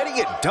 He's getting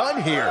it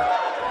done here.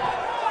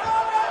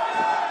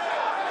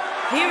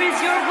 Here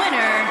is your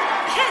winner,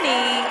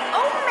 Kenny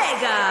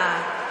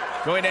Omega.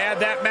 Going to add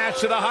that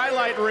match to the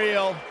highlight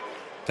reel.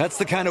 That's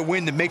the kind of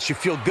win that makes you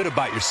feel good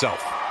about yourself.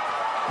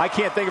 I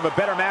can't think of a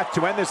better match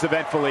to end this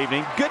eventful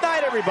evening. Good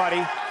night,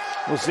 everybody.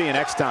 We'll see you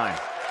next time.